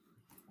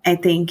 I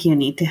think you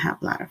need to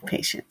have a lot of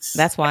patience.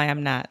 That's why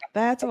I'm not.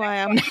 Because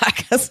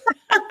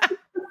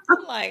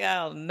I'm like,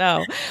 oh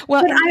no.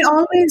 Well, but I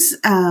always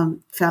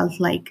felt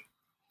like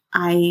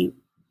I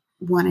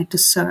wanted to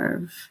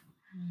serve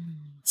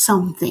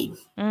something.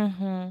 I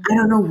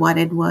don't know what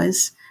it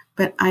was,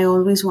 but I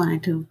always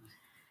wanted to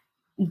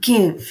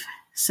give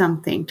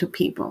something to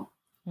people.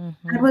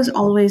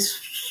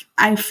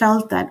 I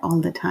felt that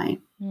all the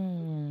time,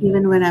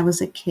 even when I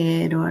was a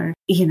kid or,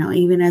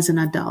 even as an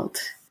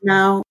adult.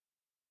 Now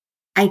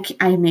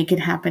I make it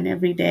happen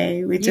every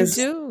day, which is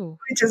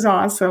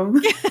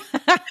awesome.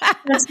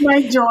 That's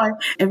my joy.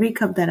 Every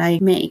cup that I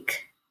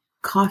make,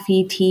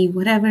 coffee, tea,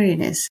 whatever it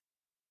is,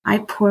 I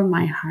pour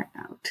my heart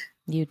out.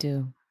 You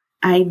do.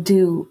 I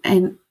do.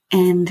 And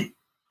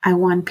I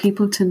want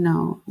people to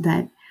know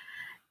that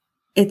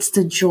it's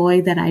the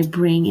joy that I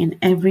bring in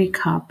every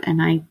cup,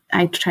 and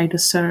I try to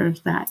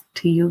serve that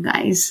to you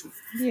guys.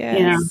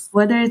 Yes.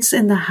 Whether it's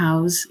in the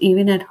house,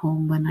 even at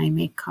home when I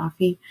make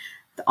coffee,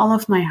 with all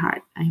of my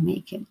heart, I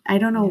make it. I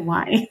don't know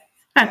why.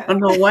 I don't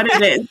know what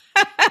it is.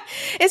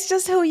 It's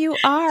just who you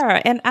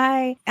are. And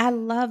I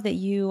love that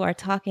you are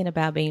talking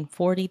about being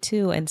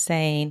 42 and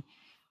saying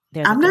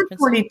there's I'm a not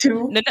difference.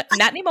 42. No,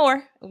 not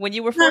anymore. When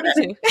you were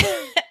 42,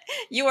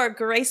 you are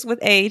graced with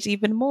age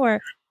even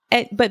more.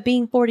 But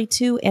being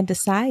 42 and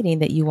deciding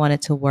that you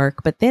wanted to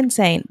work, but then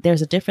saying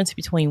there's a difference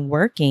between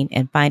working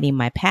and finding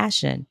my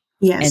passion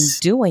and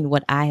doing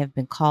what I have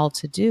been called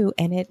to do.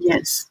 And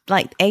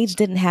like age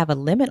didn't have a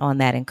limit on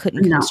that and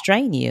couldn't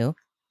constrain you.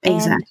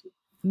 Exactly. And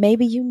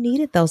maybe you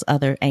needed those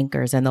other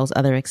anchors and those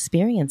other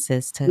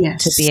experiences to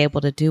be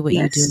able to do what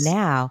you do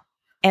now.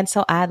 And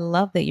so I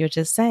love that you're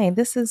just saying,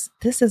 this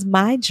is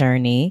my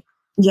journey.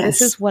 Yes.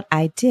 This is what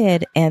I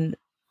did. And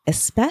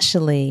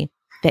especially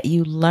that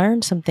you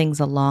learned some things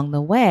along the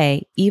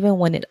way, even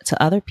when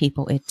to other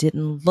people, it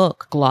didn't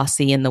look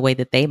glossy in the way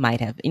that they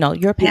might have.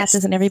 Your path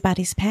isn't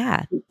everybody's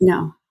path.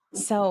 No.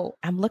 So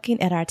I'm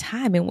looking at our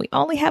time and we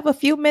only have a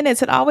few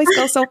minutes. It always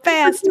goes so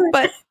fast,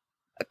 but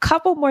a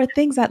couple more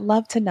things I'd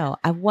love to know.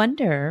 I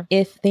wonder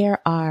if there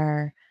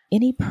are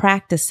any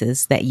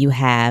practices that you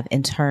have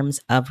in terms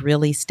of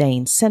really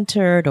staying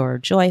centered or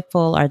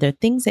joyful. Are there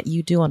things that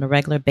you do on a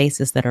regular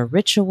basis that are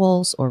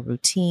rituals or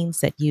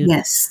routines that you'd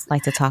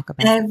like to talk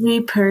about?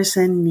 Every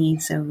person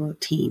needs a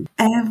routine.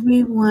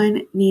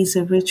 Everyone needs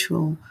a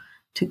ritual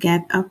to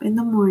get up in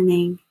the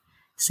morning,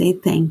 say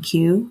thank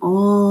you,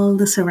 all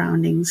the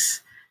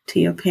surroundings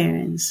to your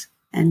parents,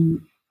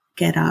 and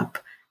get up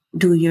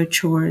do your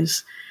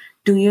chores,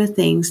 do your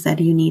things that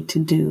you need to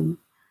do,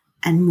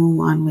 and move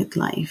on with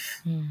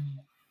life.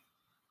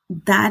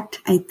 That,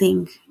 I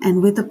think,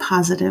 and with a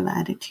positive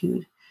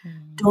attitude,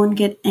 don't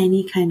get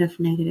any kind of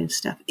negative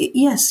stuff.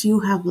 Yes, you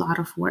have a lot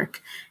of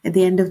work. At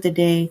the end of the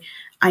day,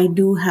 I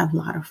do have a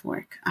lot of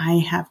work. I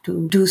have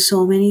to do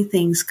so many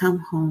things, come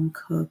home,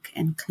 cook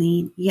and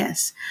clean.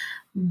 Yes,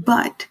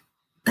 but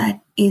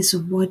that is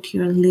what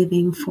you're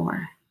living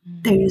for.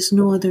 There is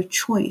no other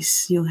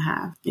choice you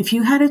have. If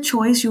you had a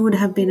choice, you would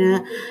have been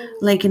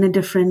in a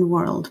different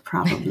world,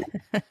 probably.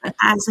 But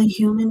as a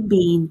human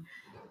being,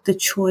 the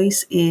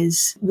choice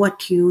is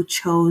what you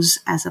chose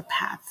as a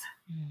path.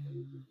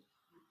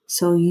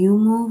 So you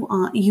move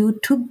on. You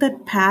took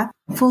that path,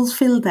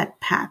 fulfill that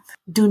path.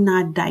 Do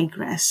not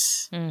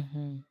digress.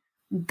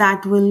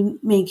 That will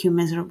make you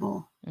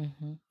miserable.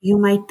 You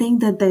might think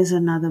that there's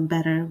another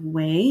better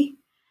way.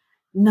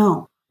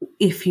 No.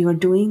 If you're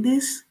doing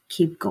this,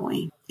 keep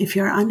going. If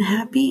you're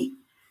unhappy,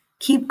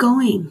 keep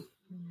going.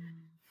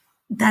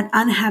 That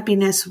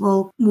unhappiness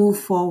will move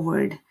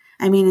forward.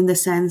 I mean, in the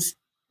sense,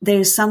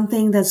 there's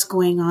something that's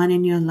going on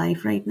in your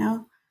life right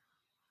now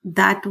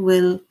that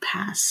will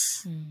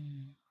pass.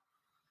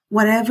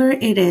 Whatever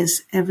it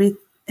is,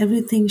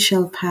 everything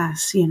shall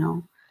pass,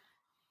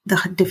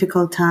 the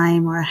difficult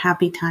time or a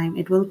happy time,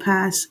 it will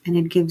pass, and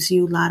it gives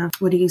you a lot of,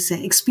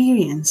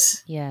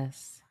 experience.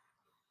 Yes.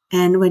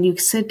 And when you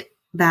sit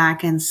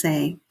back and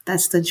say,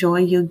 that's the joy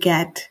you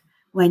get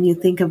when you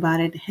think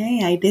about it,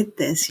 hey, I did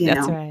this,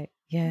 That's right.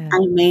 Yeah. I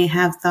may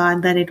have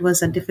thought that it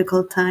was a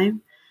difficult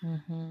time,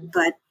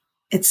 but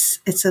it's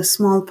a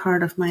small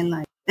part of my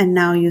life. And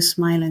now you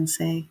smile and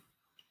say,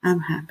 I'm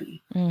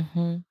happy.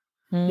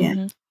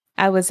 Yeah.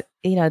 I was,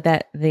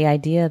 that the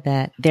idea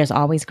that there's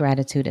always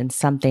gratitude in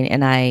something.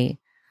 And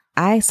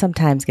I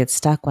sometimes get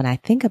stuck when I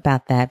think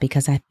about that,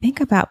 because I think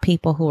about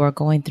people who are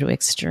going through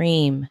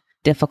extreme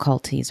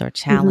difficulties or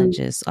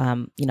challenges,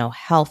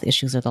 health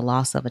issues or the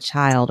loss of a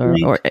child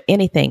or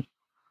anything.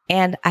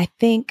 And I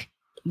think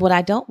what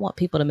I don't want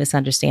people to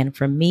misunderstand,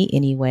 from me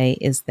anyway,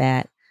 is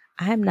that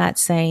I'm not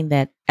saying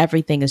that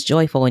everything is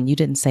joyful, and you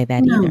didn't say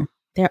that either.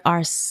 There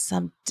are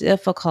some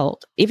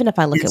difficult, even if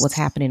I look at what's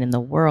happening in the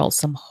world,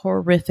 some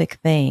horrific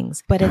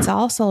things, but it's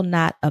also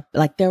not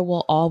there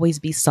will always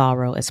be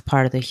sorrow as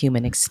part of the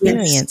human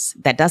experience.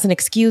 That doesn't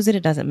excuse it.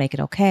 It doesn't make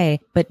it okay,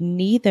 but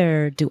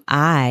neither do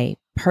I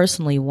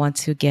personally want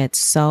to get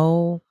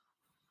so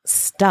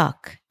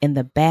stuck in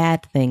the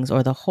bad things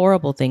or the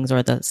horrible things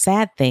or the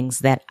sad things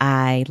that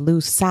I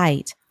lose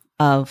sight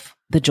of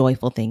the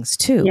joyful things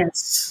too.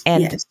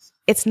 And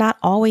it's not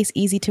always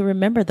easy to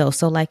remember those.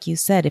 So like you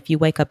said, if you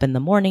wake up in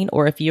the morning,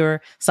 or if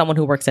you're someone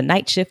who works a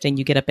night shift and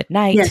you get up at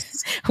night,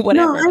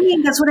 whatever. No, I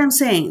mean, that's what I'm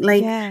saying.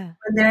 When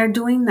they're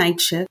doing night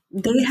shift,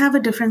 they have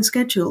a different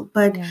schedule,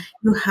 but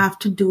you have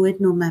to do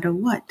it no matter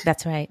what.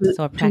 That's right.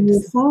 So to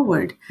move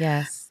forward.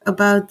 Yes.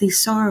 About the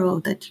sorrow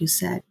that you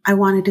said, I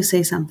wanted to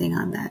say something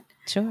on that.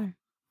 Sure.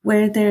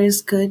 Where there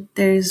is good,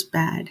 there is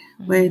bad.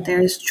 Where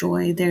there is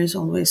joy, there is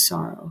always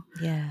sorrow.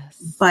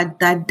 Yes. But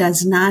that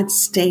does not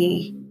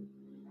stay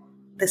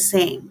the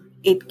same.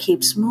 It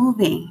keeps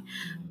moving.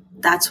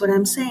 That's what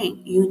I'm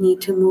saying. You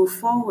need to move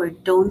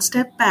forward. Don't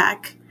step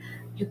back.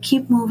 You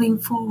keep moving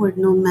forward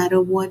no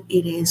matter what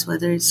it is,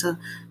 whether it's a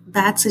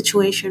bad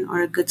situation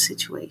or a good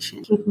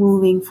situation. Keep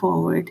moving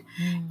forward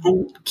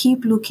and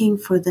keep looking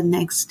for the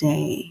next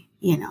day.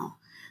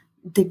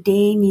 The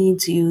day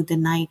needs you, the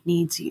night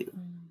needs you.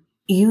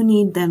 You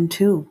need them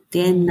too,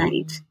 day and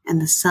night,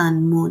 and the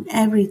sun, moon,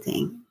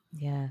 everything.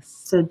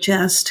 Yes. So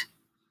just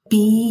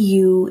be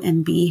you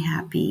and be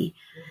happy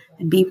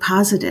and be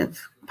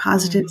positive.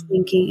 Positive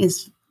thinking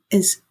is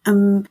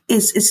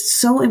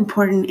so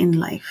important in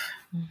life.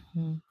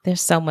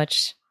 There's so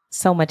much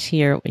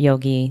here,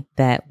 Yogi,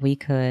 that we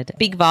could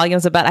speak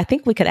volumes about. I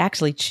think we could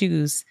actually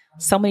choose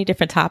so many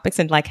different topics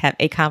and have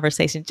a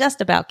conversation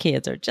just about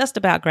kids, or just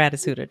about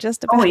gratitude, or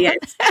just about. Oh yes.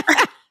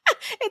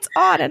 It's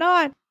on and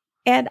on.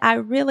 And I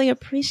really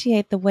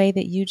appreciate the way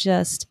that you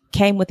just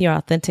came with your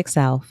authentic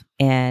self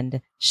and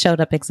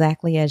showed up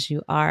exactly as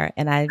you are.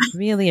 And I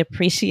really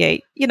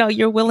appreciate,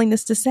 your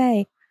willingness to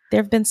say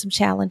there have been some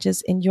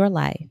challenges in your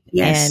life,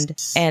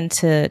 and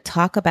to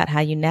talk about how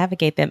you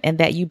navigate them, and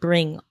that you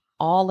bring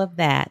all of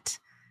that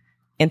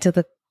into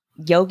the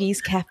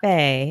Yogi's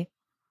Cafe.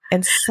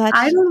 And such.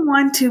 I don't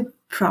want to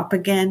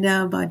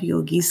propaganda about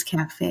Yogi's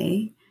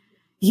Cafe.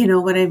 You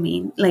know what I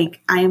mean?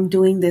 I am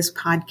doing this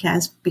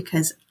podcast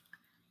because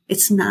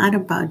it's not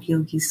about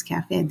Yogi's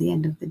Cafe at the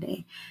end of the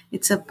day.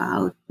 It's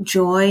about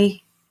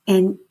joy.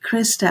 And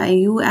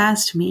Krista, you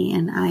asked me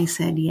and I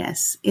said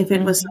yes. If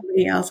it was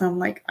somebody else, I'm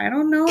like, I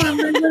don't know. I'm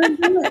not going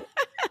to do it.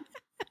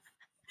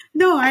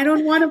 No, I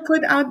don't want to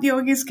put out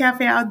Yogi's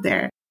Cafe out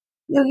there.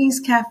 Yogi's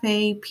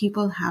Cafe,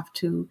 people have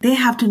to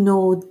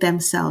know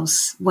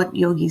themselves what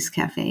Yogi's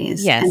Cafe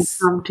is, and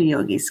come to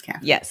Yogi's Cafe.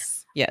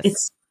 Yes.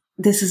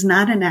 This is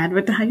not an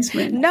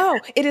advertisement. No,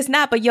 it is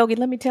not. But Yogi,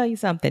 let me tell you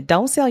something.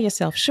 Don't sell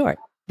yourself short.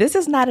 This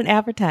is not an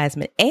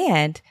advertisement.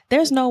 And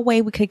there's no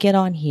way we could get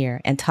on here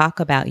and talk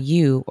about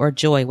you or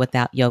joy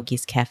without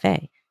Yogi's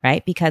Cafe,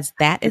 right? Because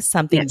that is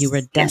something you were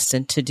Yes, yes,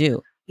 destined to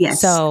do. yes,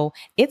 So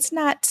it's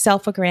not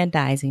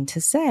self-aggrandizing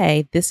to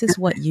say, this is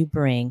what you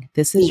bring.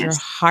 This is your yes.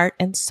 heart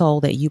and soul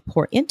that you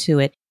pour into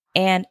it.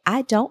 And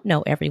I don't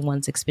know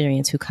everyone's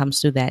experience who comes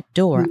through that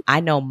door. I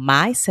know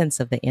my sense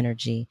of the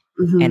energy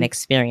and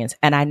experience.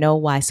 And I know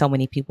why so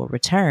many people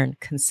return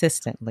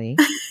consistently.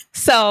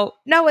 So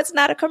no, it's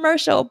not a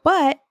commercial,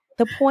 but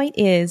the point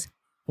is,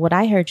 what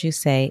I heard you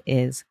say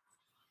is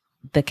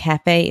the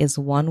cafe is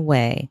one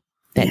way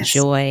that Yes,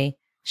 joy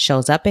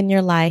shows up in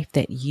your life,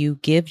 that you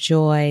give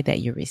joy, that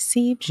you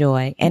receive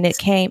joy. And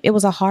it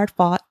was a hard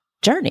fought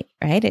journey,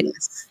 right?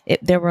 yes,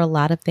 There were a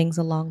lot of things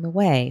along the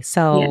way.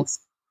 So yes.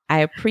 I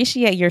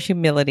appreciate your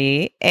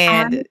humility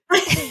and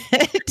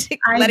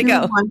I let it do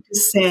go. want to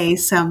say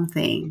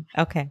something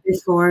Okay.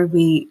 before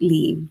we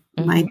leave.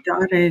 My Mm-hmm.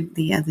 daughter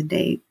the other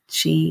day,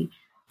 she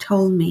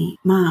told me,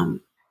 Mom,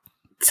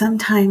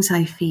 sometimes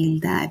I feel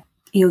that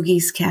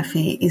Yogi's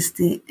Cafe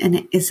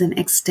is an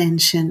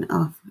extension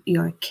of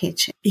your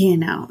kitchen. You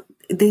know,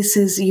 this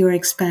is you're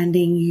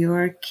expanding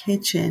your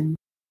kitchen,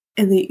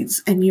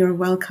 and you're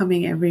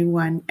welcoming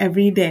everyone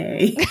every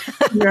day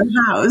in your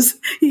house.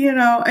 You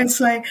know, it's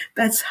like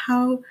that's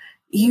how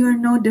you're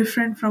no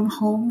different from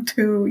home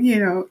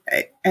to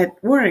at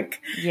work.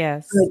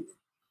 Yes.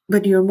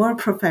 But you're more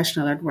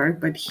professional at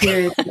work. But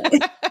here,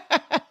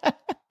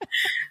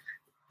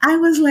 I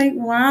was like,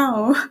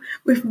 wow,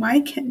 if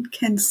my kid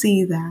can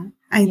see that,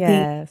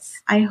 Yes.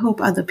 I hope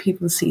other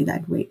people see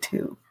that way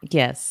too.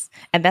 Yes.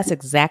 And that's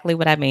exactly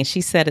what I mean.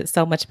 She said it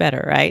so much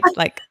better, right?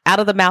 Like out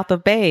of the mouth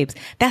of babes.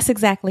 That's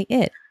exactly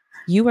it.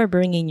 You are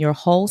bringing your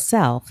whole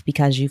self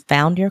because you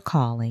found your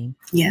calling.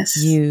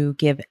 Yes. You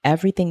give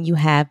everything you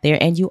have there.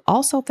 And you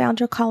also found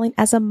your calling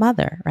as a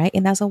mother, right?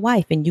 And as a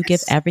wife, and you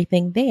give Yes.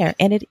 everything there.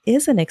 And it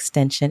is an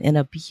extension in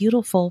a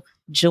beautiful,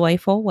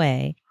 joyful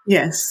way.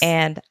 Yes.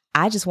 And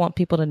I just want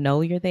people to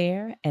know you're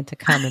there and to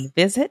come and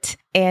visit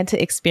and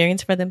to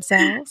experience for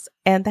themselves.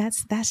 And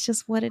that's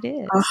just what it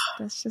Oh, is.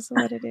 That's just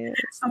what it is.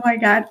 oh my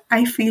God,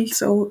 I feel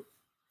so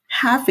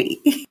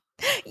happy.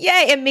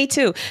 Yay. And me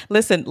too.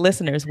 Listen,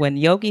 listeners, when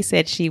Yogi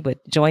said she would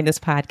join this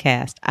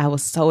podcast, I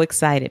was so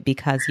excited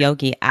because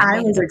Yogi, I I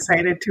made was it.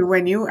 excited too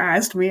when you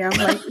asked me. I'm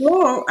like,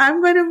 whoa,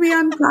 I'm going to be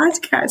on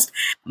podcast.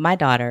 My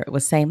daughter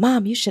was saying,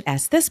 Mom, you should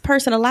ask this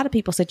person. A lot of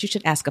people said you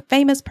should ask a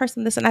famous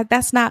person this, and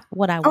that's not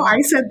what I Oh, want.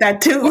 I said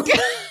that too.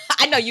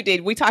 I know you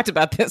did. We talked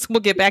about this. We'll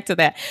get back to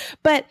that.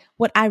 But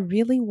what I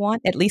really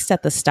want, at least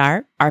at the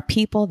start, are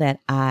people that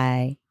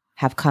I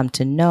have come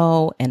to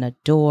know and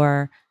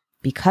adore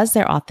because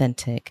they're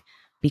authentic,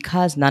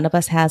 because none of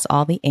us has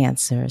all the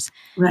answers,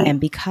 Right. and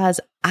because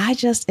I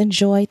just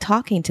enjoy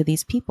talking to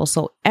these people.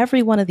 So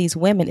every one of these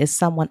women is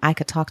someone I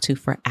could talk to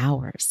for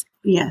hours.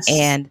 Yes.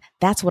 And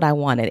that's what I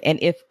wanted. And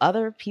if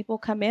other people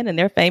come in and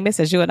they're famous,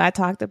 as you and I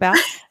talked about,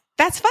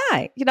 that's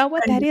fine. You know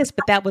what that is,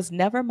 but that was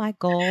never my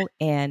goal.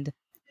 And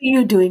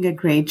you're doing a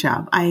great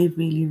job. I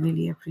really,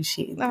 really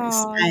appreciate this.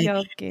 oh, It's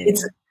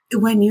Yogi.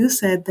 when you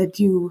said that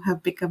you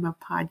have become a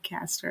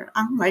podcaster,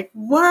 I'm like,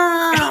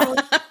 wow,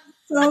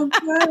 so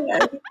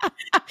good.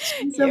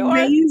 It's You are.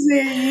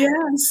 amazing.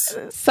 Yes.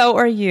 So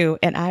are you.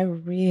 And I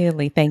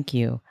really thank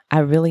you. I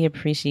really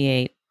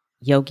appreciate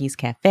Yogi's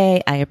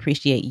Cafe. I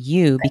appreciate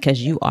you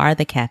because you are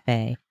the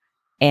cafe.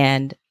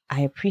 And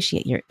I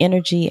appreciate your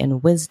energy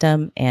and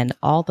wisdom and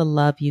all the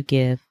love you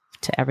give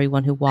to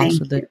everyone who walks Thank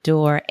through the you.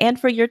 door and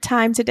for your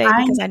time today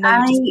because I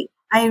know you just.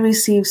 I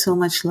receive so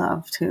much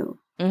love too.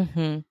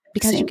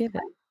 Because you Same give it.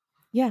 time.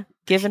 Yeah.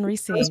 Give and It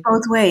goes receive.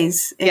 both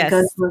ways. It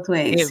goes Yes. both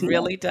ways. It Yeah.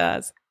 really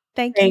does.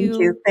 Thank Thank you.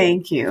 you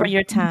Thank for you. your Thank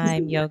you so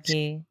time, much.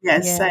 Yogi.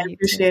 Yes, Yeah, I you too.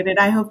 appreciate it.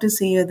 I hope to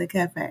see you at the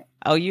cafe.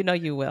 Oh, you know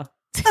you will.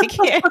 Take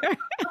care.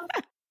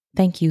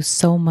 Thank you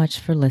so much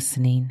for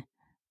listening.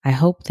 I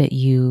hope that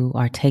you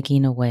are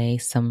taking away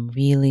some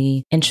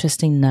really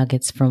interesting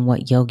nuggets from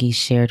what Yogi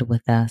shared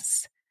with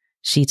us.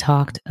 She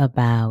talked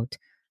about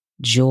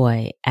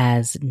joy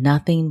as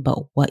nothing but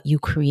what you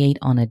create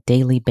on a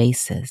daily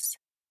basis.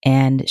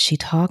 And she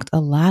talked a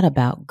lot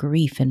about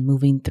grief and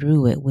moving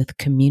through it with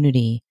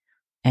community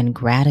and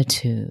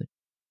gratitude.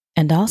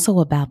 And also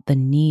about the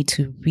need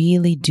to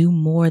really do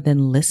more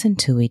than listen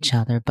to each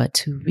other, but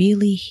to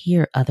really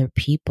hear other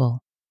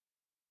people.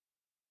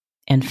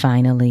 And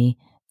finally,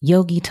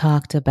 Yogi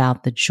talked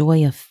about the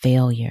joy of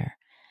failure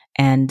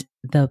and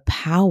the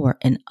power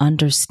in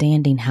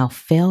understanding how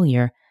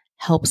failure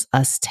helps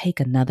us take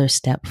another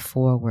step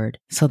forward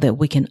so that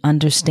we can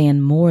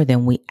understand more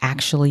than we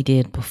actually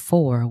did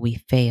before we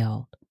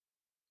failed.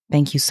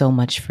 Thank you so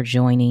much for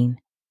joining.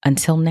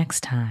 Until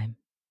next time.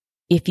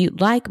 If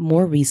you'd like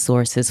more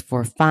resources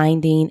for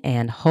finding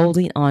and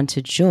holding on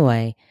to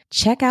joy,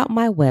 check out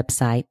my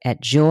website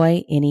at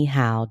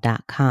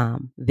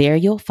joyanyhow.com. There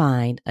you'll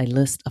find a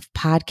list of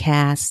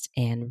podcasts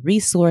and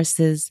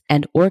resources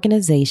and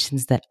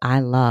organizations that I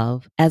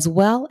love, as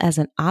well as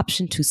an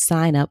option to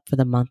sign up for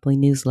the monthly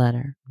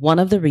newsletter. One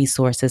of the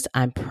resources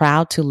I'm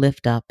proud to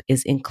lift up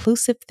is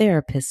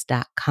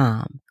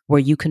inclusivetherapist.com, where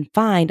you can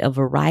find a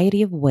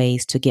variety of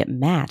ways to get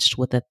matched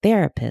with a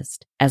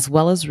therapist, as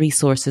well as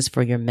resources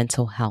for your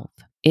mental health.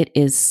 It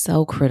is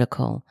so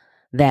critical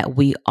that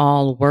we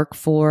all work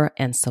for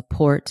and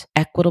support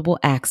equitable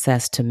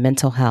access to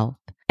mental health,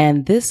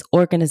 and this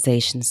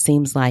organization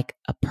seems like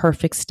a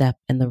perfect step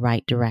in the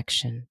right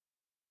direction.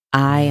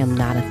 I am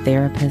not a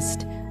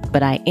therapist,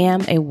 but I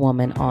am a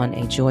woman on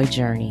a joy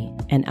journey,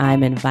 and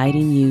I'm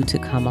inviting you to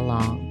come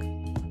along.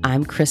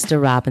 I'm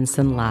Krista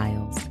Robinson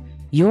Lyles,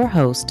 your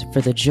host for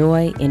the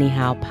Joy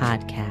Anyhow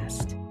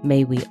podcast.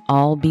 May we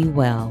all be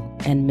well,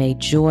 and may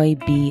joy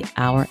be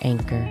our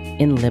anchor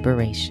in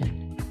liberation.